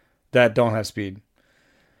that don't have speed.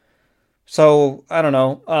 So I don't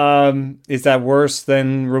know. Is that worse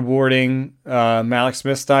than rewarding Malik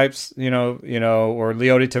Smith types? Or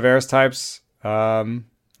Leody Taveras types? I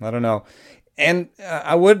don't know. And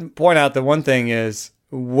I would point out that one thing is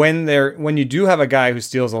when you do have a guy who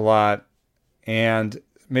steals a lot, and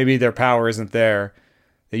maybe their power isn't there,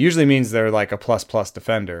 it usually means they're like a plus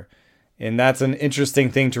defender. And that's an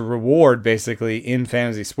interesting thing to reward, basically, in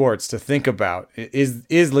fantasy sports, to think about. Is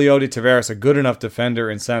Leody Taveras a good enough defender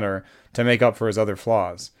in center to make up for his other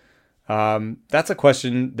flaws? That's a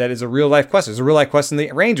question that is a real-life question. It's a real-life question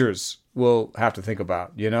the Rangers will have to think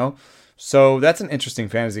about, So that's an interesting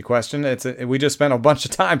fantasy question. We just spent a bunch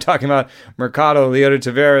of time talking about Mercado, Leody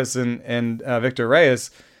Taveras, and Victor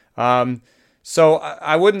Reyes. So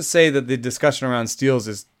I wouldn't say that the discussion around steals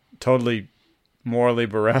is totally morally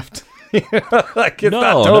bereft. It's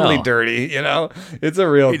not totally dirty, it's a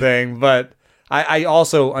real thing. But I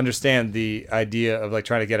also understand the idea of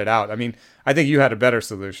trying to get it out. I mean, I think you had a better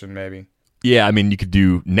solution, maybe. Yeah, I mean, you could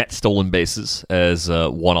do net stolen bases as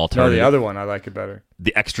one alternative. No, the other one, I like it better.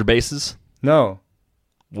 The extra bases? No.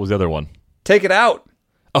 What was the other one? Take it out.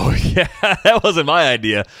 Oh, yeah, that wasn't my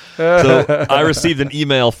idea. So I received an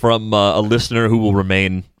email from a listener who will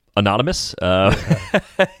remain anonymous.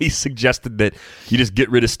 He suggested that you just get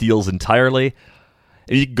rid of steals entirely,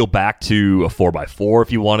 and you can go back to a 4x4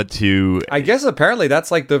 if you wanted to. I guess apparently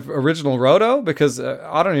that's like the original Roto, because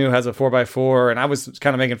Autonew has a 4x4, and I was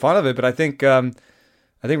kind of making fun of it, but I think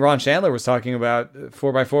Ron Chandler was talking about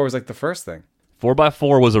 4x4 was like the first thing.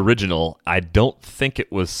 4x4 was original. I don't think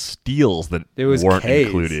it was steals that weren't Ks.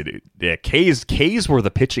 included. Yeah, Ks were the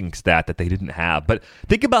pitching stat that they didn't have. But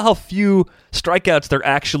think about how few strikeouts there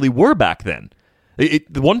actually were back then. The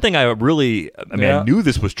one thing I knew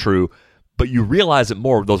this was true, but you realize it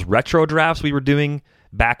more. Those retro drafts we were doing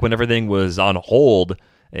back when everything was on hold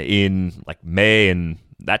in like May and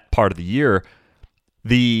that part of the year,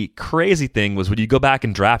 the crazy thing was when you go back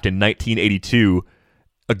and draft in 1982,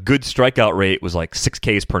 a good strikeout rate was like 6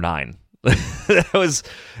 Ks per 9.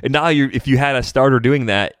 And now if you had a starter doing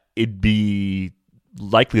that, it'd be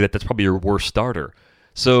likely that that's probably your worst starter.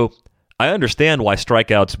 So I understand why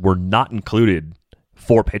strikeouts were not included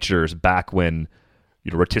for pitchers back when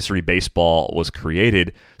rotisserie baseball was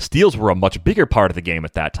created. Steals were a much bigger part of the game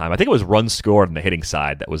at that time. I think it was runs scored on the hitting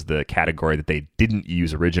side that was the category that they didn't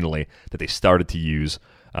use originally, that they started to use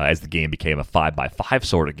as the game became a 5x5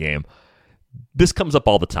 sort of game. This comes up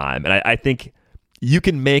all the time, and I think you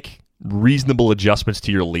can make reasonable adjustments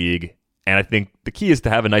to your league, and I think the key is to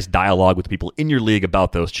have a nice dialogue with people in your league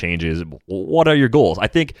about those changes. What are your goals? I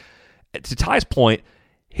think, to Ty's point,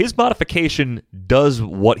 his modification does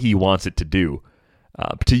what he wants it to do.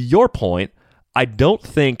 To your point, I don't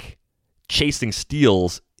think chasing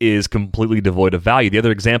steals is completely devoid of value. The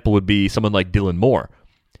other example would be someone like Dylan Moore.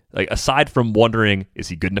 Like, aside from wondering, is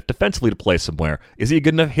he good enough defensively to play somewhere? Is he a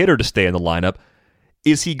good enough hitter to stay in the lineup?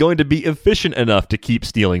 Is he going to be efficient enough to keep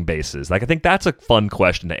stealing bases? Like, I think that's a fun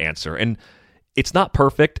question to answer. And It's not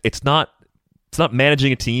perfect. It's not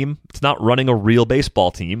managing a team. It's not running a real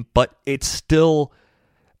baseball team, but it's still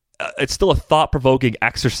a thought-provoking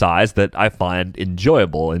exercise that I find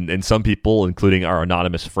enjoyable. And some people, including our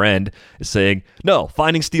anonymous friend, is saying, no,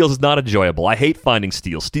 finding steals is not enjoyable. I hate finding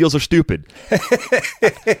steals. Steals are stupid.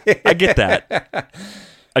 I get that.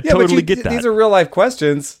 I totally get that. These are real-life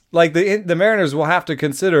questions. Like the Mariners will have to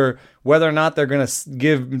consider whether or not they're going to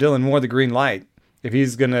give Dylan Moore the green light if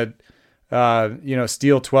he's going to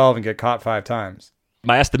steal 12 and get caught 5 times.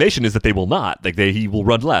 My estimation is that they will not. He will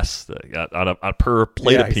run less on a per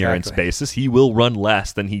plate appearance basis. He will run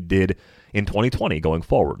less than he did in 2020 going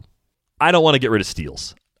forward. I don't want to get rid of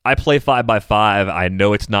steals. I play 5x5. I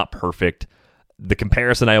know it's not perfect. The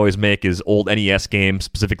comparison I always make is old NES games,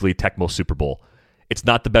 specifically Tecmo Super Bowl. It's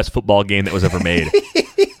not the best football game that was ever made.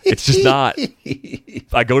 It's just not.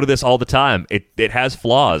 I go to this all the time. It has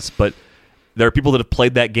flaws, but there are people that have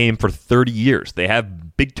played that game for 30 years. They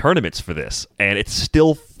have big tournaments for this, and it's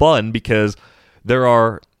still fun because there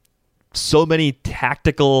are so many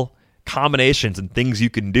tactical combinations and things you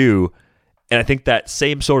can do, and I think that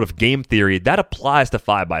same sort of game theory, that applies to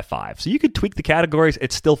 5x5. So you could tweak the categories.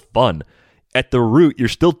 It's still fun. At the root, you're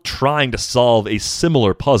still trying to solve a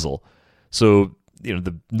similar puzzle. So,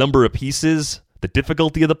 the number of pieces, the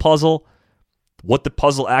difficulty of the puzzle, what the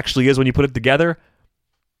puzzle actually is when you put it together,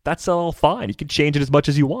 that's all fine. You can change it as much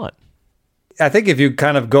as you want. I think if you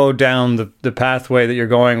kind of go down the pathway that you're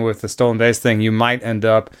going with the stolen base thing, you might end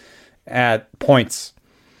up at points.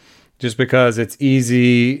 Just because it's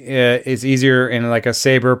easy, it's easier in like a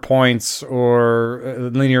Saber points or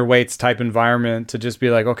linear weights type environment to just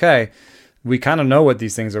be like, okay, we kind of know what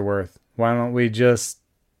these things are worth. Why don't we just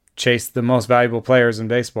chase the most valuable players in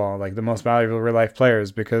baseball, like the most valuable real life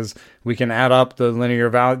players, because we can add up the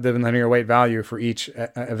linear weight value for each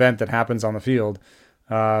event that happens on the field,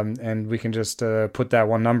 and we can just put that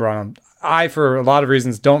one number on them. I, for a lot of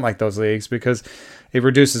reasons, don't like those leagues because it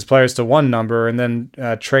reduces players to one number, and then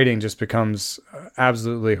trading just becomes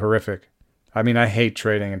absolutely horrific. I mean, I hate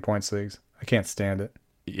trading in points leagues. I can't stand it.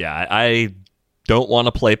 Yeah, I don't want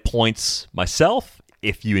to play points myself.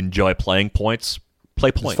 If you enjoy playing points,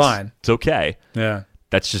 play points. It's fine. It's okay. Yeah.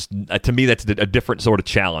 That's just, to me, that's a different sort of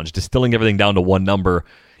challenge. Distilling everything down to one number,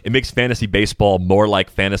 it makes fantasy baseball more like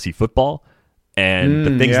fantasy football. And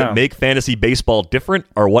the things that make fantasy baseball different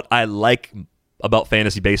are what I like about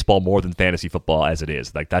fantasy baseball more than fantasy football as it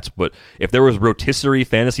is. Like, that's what, if there was rotisserie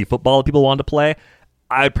fantasy football that people wanted to play,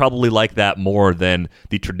 I'd probably like that more than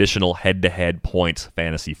the traditional head-to-head points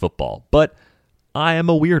fantasy football. But I am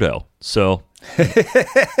a weirdo, so...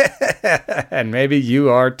 And maybe you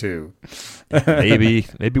are too. maybe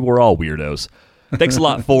we're all weirdos. Thanks a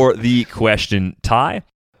lot for the question, Ty.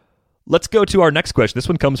 Let's go to our next question. This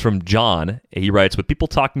one comes from John. He writes, with people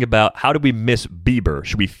talking about how do we miss Bieber?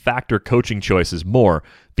 Should we factor coaching choices more?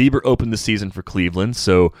 Bieber opened the season for Cleveland,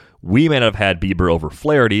 so we may not have had Bieber over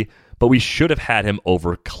Flaherty, but we should have had him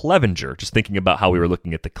over Clevenger. Just thinking about how we were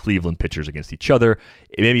looking at the Cleveland pitchers against each other,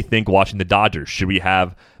 it made me think watching the Dodgers. Should we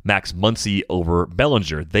have Max Muncy over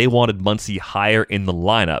Bellinger? They wanted Muncy higher in the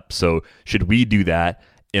lineup, so should we do that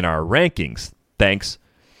in our rankings? Thanks,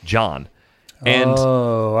 John. And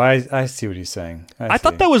I see what he's saying. I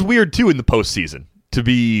thought that was weird too in the postseason. To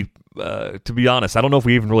be honest, I don't know if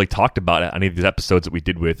we even really talked about it on any of these episodes that we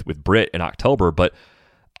did with Britt in October, but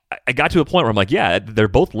I got to a point where I'm like, yeah, they're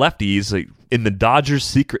both lefties. Like, in the Dodgers'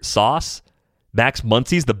 secret sauce, Max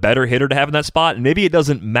Muncy's the better hitter to have in that spot. And maybe it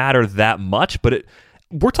doesn't matter that much, but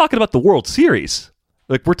we're talking about the World Series.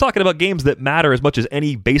 Like, we're talking about games that matter as much as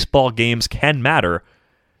any baseball games can matter.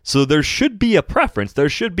 So there should be a preference. There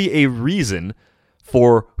should be a reason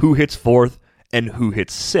for who hits fourth and who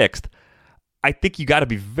hits sixth. I think you got to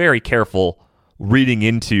be very careful reading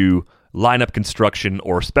into lineup construction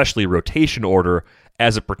or especially rotation order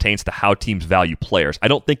as it pertains to how teams value players. I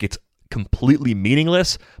don't think it's completely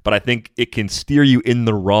meaningless, but I think it can steer you in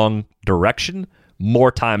the wrong direction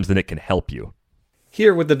more times than it can help you.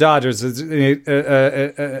 Here with the Dodgers, it's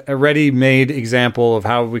a ready-made example of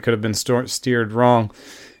how we could have been steered wrong.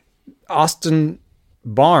 Austin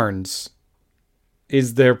Barnes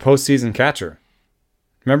is their postseason catcher.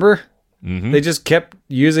 Remember? Mm-hmm. They just kept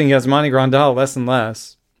using Yasmani Grandal less and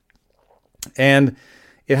less. And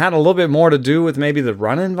it had a little bit more to do with maybe the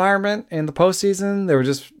run environment in the postseason. They were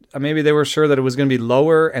just, maybe they were sure that it was going to be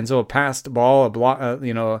lower, and so a passed ball,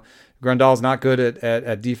 Grandal's not good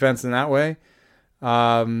at defense in that way.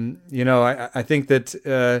 I think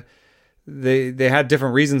that they had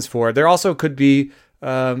different reasons for it. There also could be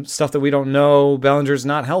stuff that we don't know. Bellinger's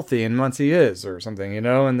not healthy and Muncy is, or something,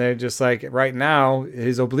 and they're just like, right now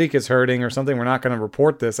his oblique is hurting or something. We're not going to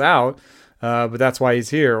report this out but that's why he's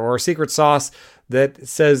here. Or a secret sauce that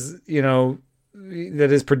says,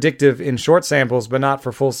 that is predictive in short samples, but not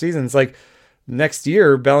for full seasons. Like next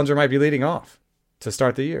year, Bellinger might be leading off to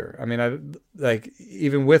start the year. I mean,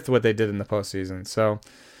 even with what they did in the postseason. So,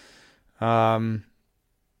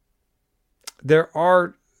 there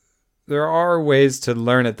are ways to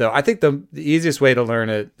learn it, though. I think the easiest way to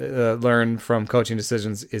learn from coaching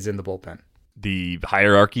decisions is in the bullpen. The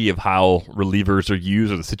hierarchy of how relievers are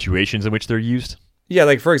used or the situations in which they're used. Yeah,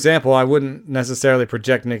 like for example, I wouldn't necessarily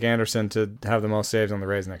project Nick Anderson to have the most saves on the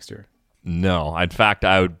Rays next year. No. In fact,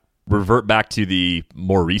 I would revert back to the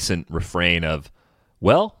more recent refrain of,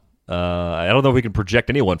 I don't know if we can project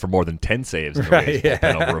anyone for more than 10 saves in the Rays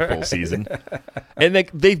bullpen over a full season. And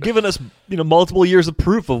they've given us multiple years of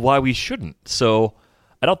proof of why we shouldn't. So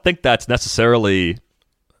I don't think that's necessarily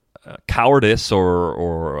cowardice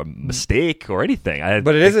or a mistake or anything.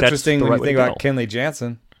 But it is interesting when you think about Kenley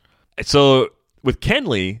Jansen. So with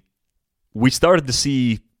Kenley, we started to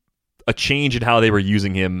see a change in how they were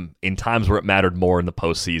using him in times where it mattered more in the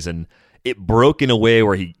postseason. It broke in a way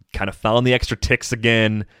where he kind of found the extra ticks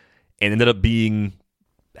again and ended up being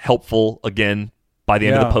helpful again by the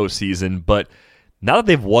end of the postseason. But now that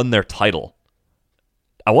they've won their title,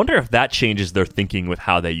 I wonder if that changes their thinking with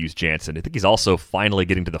how they use Jansen. I think he's also finally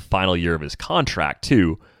getting to the final year of his contract,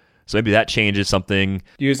 too. So maybe that changes something.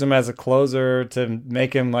 Use him as a closer to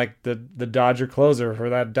make him like the Dodger closer for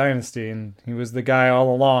that dynasty. And he was the guy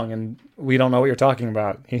all along, and we don't know what you're talking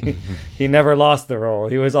about. He never lost the role.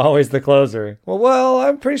 He was always the closer. Well,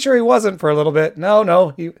 I'm pretty sure he wasn't for a little bit.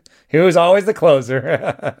 No, he was always the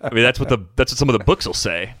closer. I mean, that's what some of the books will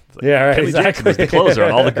say. Like, yeah, right, Kenley exactly. Jansen was the closer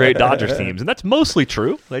on all the great Dodgers teams, and that's mostly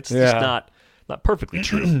true. It's just not perfectly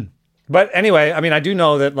true. But anyway, I mean, I do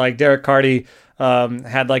know that like Derek Carty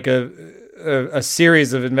had like a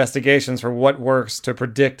series of investigations for what works to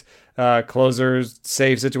predict closers,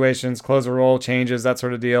 save situations, closer role changes, that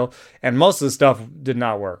sort of deal. And most of the stuff did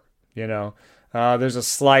not work. There's a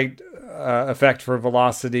slight effect for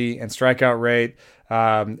velocity and strikeout rate.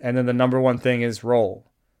 And then the number one thing is role.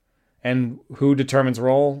 And who determines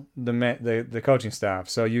role? The coaching staff.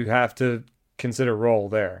 So you have to consider role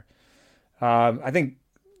there. I think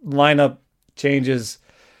lineup changes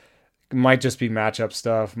might just be matchup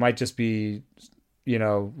stuff, might just be,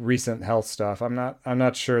 recent health stuff. I'm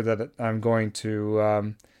not sure that I'm going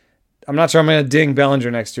to ding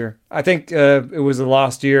Bellinger next year. I think it was a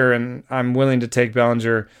lost year, and I'm willing to take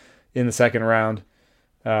Bellinger in the second round.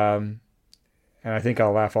 And I think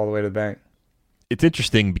I'll laugh all the way to the bank. It's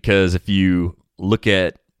interesting because if you look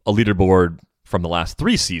at a leaderboard from the last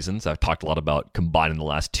 3 seasons, I've talked a lot about combining the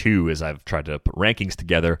last 2 as I've tried to put rankings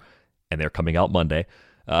together, and they're coming out Monday.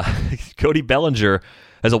 Cody Bellinger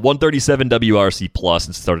has a 137 WRC plus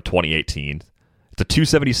since the start of 2018. It's a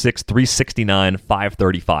 276, 369,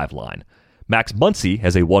 535 line. Max Muncy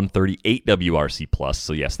has a 138 WRC plus,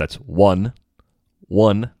 so yes, that's one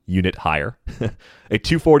unit higher. A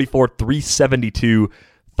 244, 372,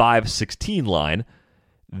 516 line.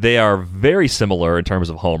 They are very similar in terms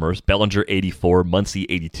of homers. Bellinger 84, Muncy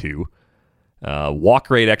 82. Walk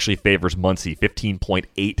rate actually favors Muncy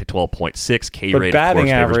 15.8 to 12.6. K rate, but batting of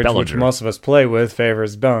course, average, favors Bellinger. which most of us play with,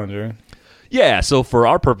 favors Bellinger. Yeah, so for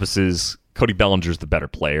our purposes, Cody Bellinger's the better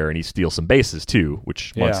player, and he steals some bases too,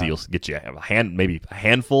 which Muncy will get you maybe a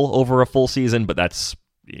handful over a full season, but that's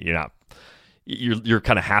you're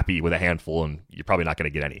kind of happy with a handful, and you're probably not going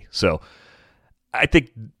to get any. So I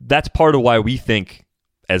think that's part of why we think,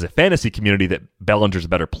 as a fantasy community, that Bellinger's a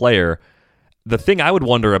better player. The thing I would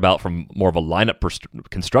wonder about from more of a lineup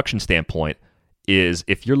construction standpoint is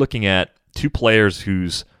if you're looking at 2 players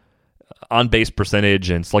whose on-base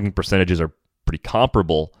percentage and slugging percentages are pretty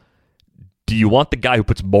comparable, do you want the guy who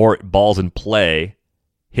puts more balls in play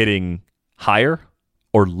hitting higher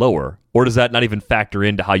or lower? Or does that not even factor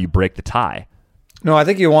into how you break the tie? No, I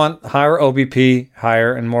think you want higher OBP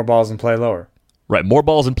higher and more balls in play lower. Right, more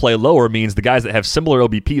balls in play lower means the guys that have similar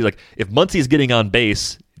OBPs, like if Muncy is getting on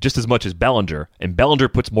base just as much as Bellinger, and Bellinger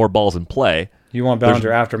puts more balls in play. You want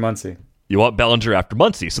Bellinger after Muncy. You want Bellinger after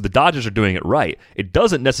Muncy. So the Dodgers are doing it right. It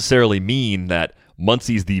doesn't necessarily mean that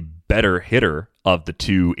Muncy's the better hitter of the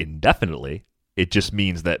 2 indefinitely. It just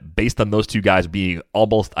means that based on those 2 guys being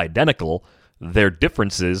almost identical, their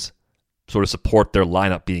differences sort of support their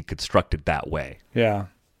lineup being constructed that way. Yeah.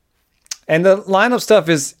 And the lineup stuff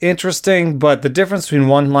is interesting, but the difference between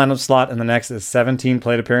one lineup slot and the next is 17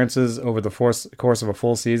 plate appearances over the course of a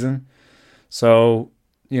full season. So,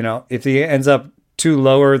 if he ends up 2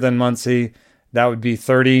 lower than Muncy, that would be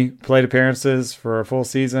 30 plate appearances for a full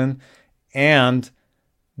season. And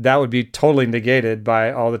that would be totally negated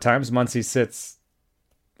by all the times Muncy sits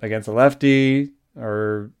against a lefty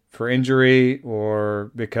or for injury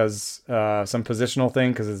or because some positional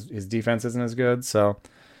thing because his defense isn't as good. So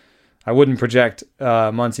I wouldn't project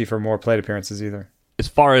Muncy for more plate appearances either. As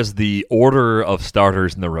far as the order of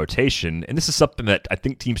starters in the rotation, and this is something that I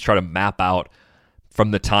think teams try to map out from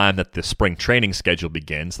the time that the spring training schedule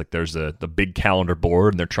begins. Like there's the big calendar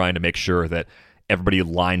board, and they're trying to make sure that everybody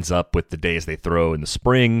lines up with the days they throw in the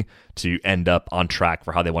spring to end up on track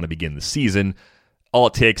for how they want to begin the season. All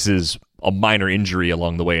it takes is a minor injury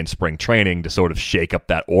along the way in spring training to sort of shake up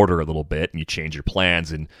that order a little bit, and you change your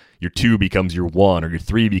plans, and your 2 becomes your 1, or your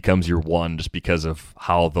 3 becomes your 1, just because of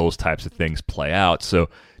how those types of things play out. So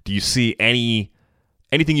do you see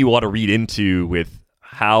anything you want to read into with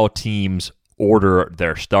how teams order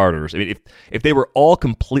their starters? I mean, if they were all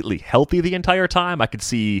completely healthy the entire time, I could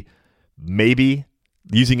see maybe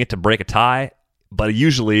using it to break a tie, but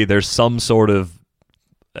usually there's some sort of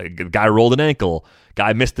a guy rolled an ankle,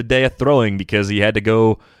 guy missed a day of throwing because he had to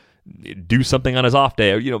go do something on his off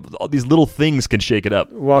day. All these little things can shake it up.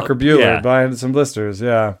 Walker Buehler buying some blisters,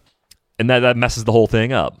 yeah. And that messes the whole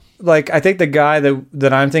thing up. Like, I think the guy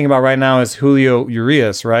that I'm thinking about right now is Julio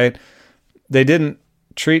Urias, right? They didn't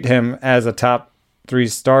treat him as a top 3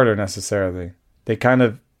 starter necessarily. They kind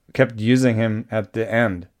of kept using him at the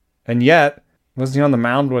end. And yet, wasn't he on the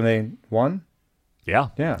mound when they won? Yeah,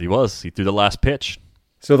 he was. He threw the last pitch.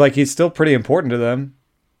 So, like, he's still pretty important to them.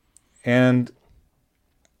 And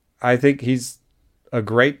I think he's a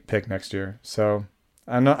great pick next year. So,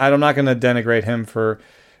 I'm not going to denigrate him for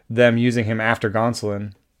them using him after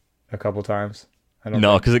Gonsolin a couple times.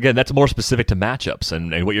 No, because, again, that's more specific to matchups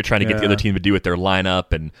and what you're trying to get the other team to do with their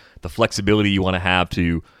lineup and the flexibility you want to have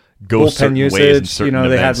to go bullpen certain usage, ways in certain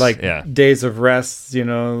events. They had, days of rest,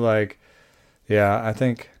 I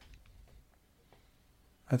think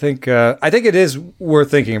it is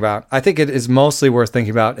worth thinking about. I think it is mostly worth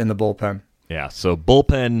thinking about in the bullpen. Yeah, so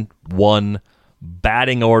bullpen 1,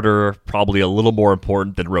 batting order probably a little more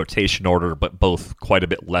important than rotation order, but both quite a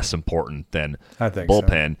bit less important than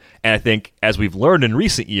bullpen. So. And I think, as we've learned in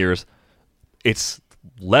recent years, it's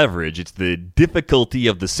leverage. It's the difficulty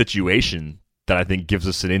of the situation that I think gives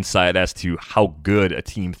us an insight as to how good a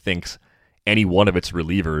team thinks any one of its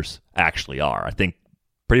relievers actually are. I think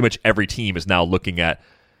pretty much every team is now looking at,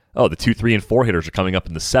 the 2, 3, and 4 hitters are coming up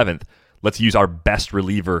in the 7th. Let's use our best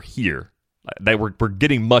reliever here. We're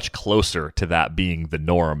getting much closer to that being the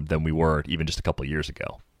norm than we were even just a couple of years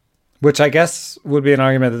ago. Which I guess would be an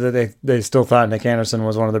argument that they still thought Nick Anderson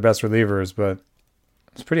was one of their best relievers, but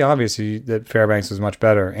it's pretty obvious that Fairbanks was much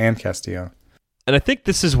better, and Castillo. And I think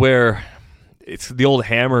this is where it's the old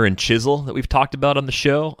hammer and chisel that we've talked about on the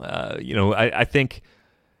show. I think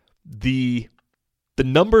the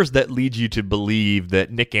numbers that lead you to believe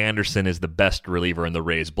that Nick Anderson is the best reliever in the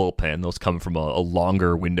Rays bullpen, those come from a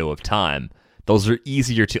longer window of time. Those are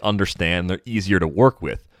easier to understand. They're easier to work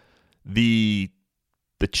with. The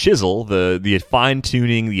chisel, the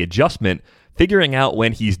fine-tuning, the adjustment, figuring out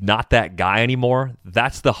when he's not that guy anymore,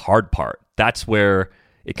 that's the hard part. That's where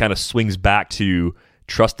it kind of swings back to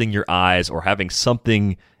trusting your eyes or having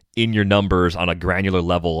something in your numbers on a granular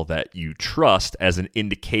level that you trust as an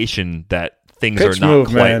indication that things pitch are not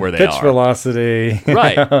movement, quite where they pitch are. Velocity.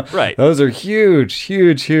 Right. Those are huge,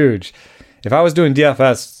 huge, huge. If I was doing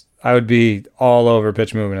DFS, I would be all over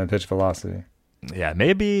pitch movement and pitch velocity. Yeah,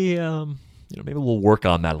 maybe maybe we'll work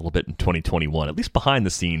on that a little bit in 2021, at least behind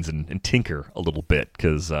the scenes and tinker a little bit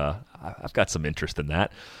because I've got some interest in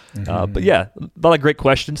that. But yeah, a lot of great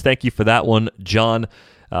questions. Thank you for that one, John.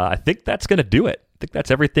 I think that's going to do it. I think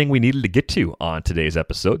that's everything we needed to get to on today's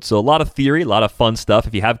episode. So a lot of theory, a lot of fun stuff.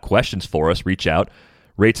 If you have questions for us, reach out.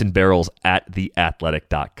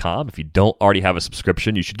 ratesandbarrels@theathletic.com. If you don't already have a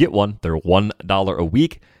subscription, you should get one. They're $1 a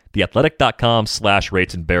week.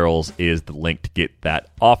 Theathletic.com/ratesandbarrels is the link to get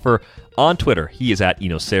that offer. On Twitter, he is at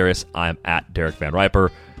Eno Saris. I'm at Derek Van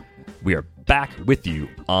Riper. We are back with you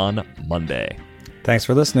on Monday. Thanks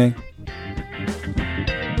for listening.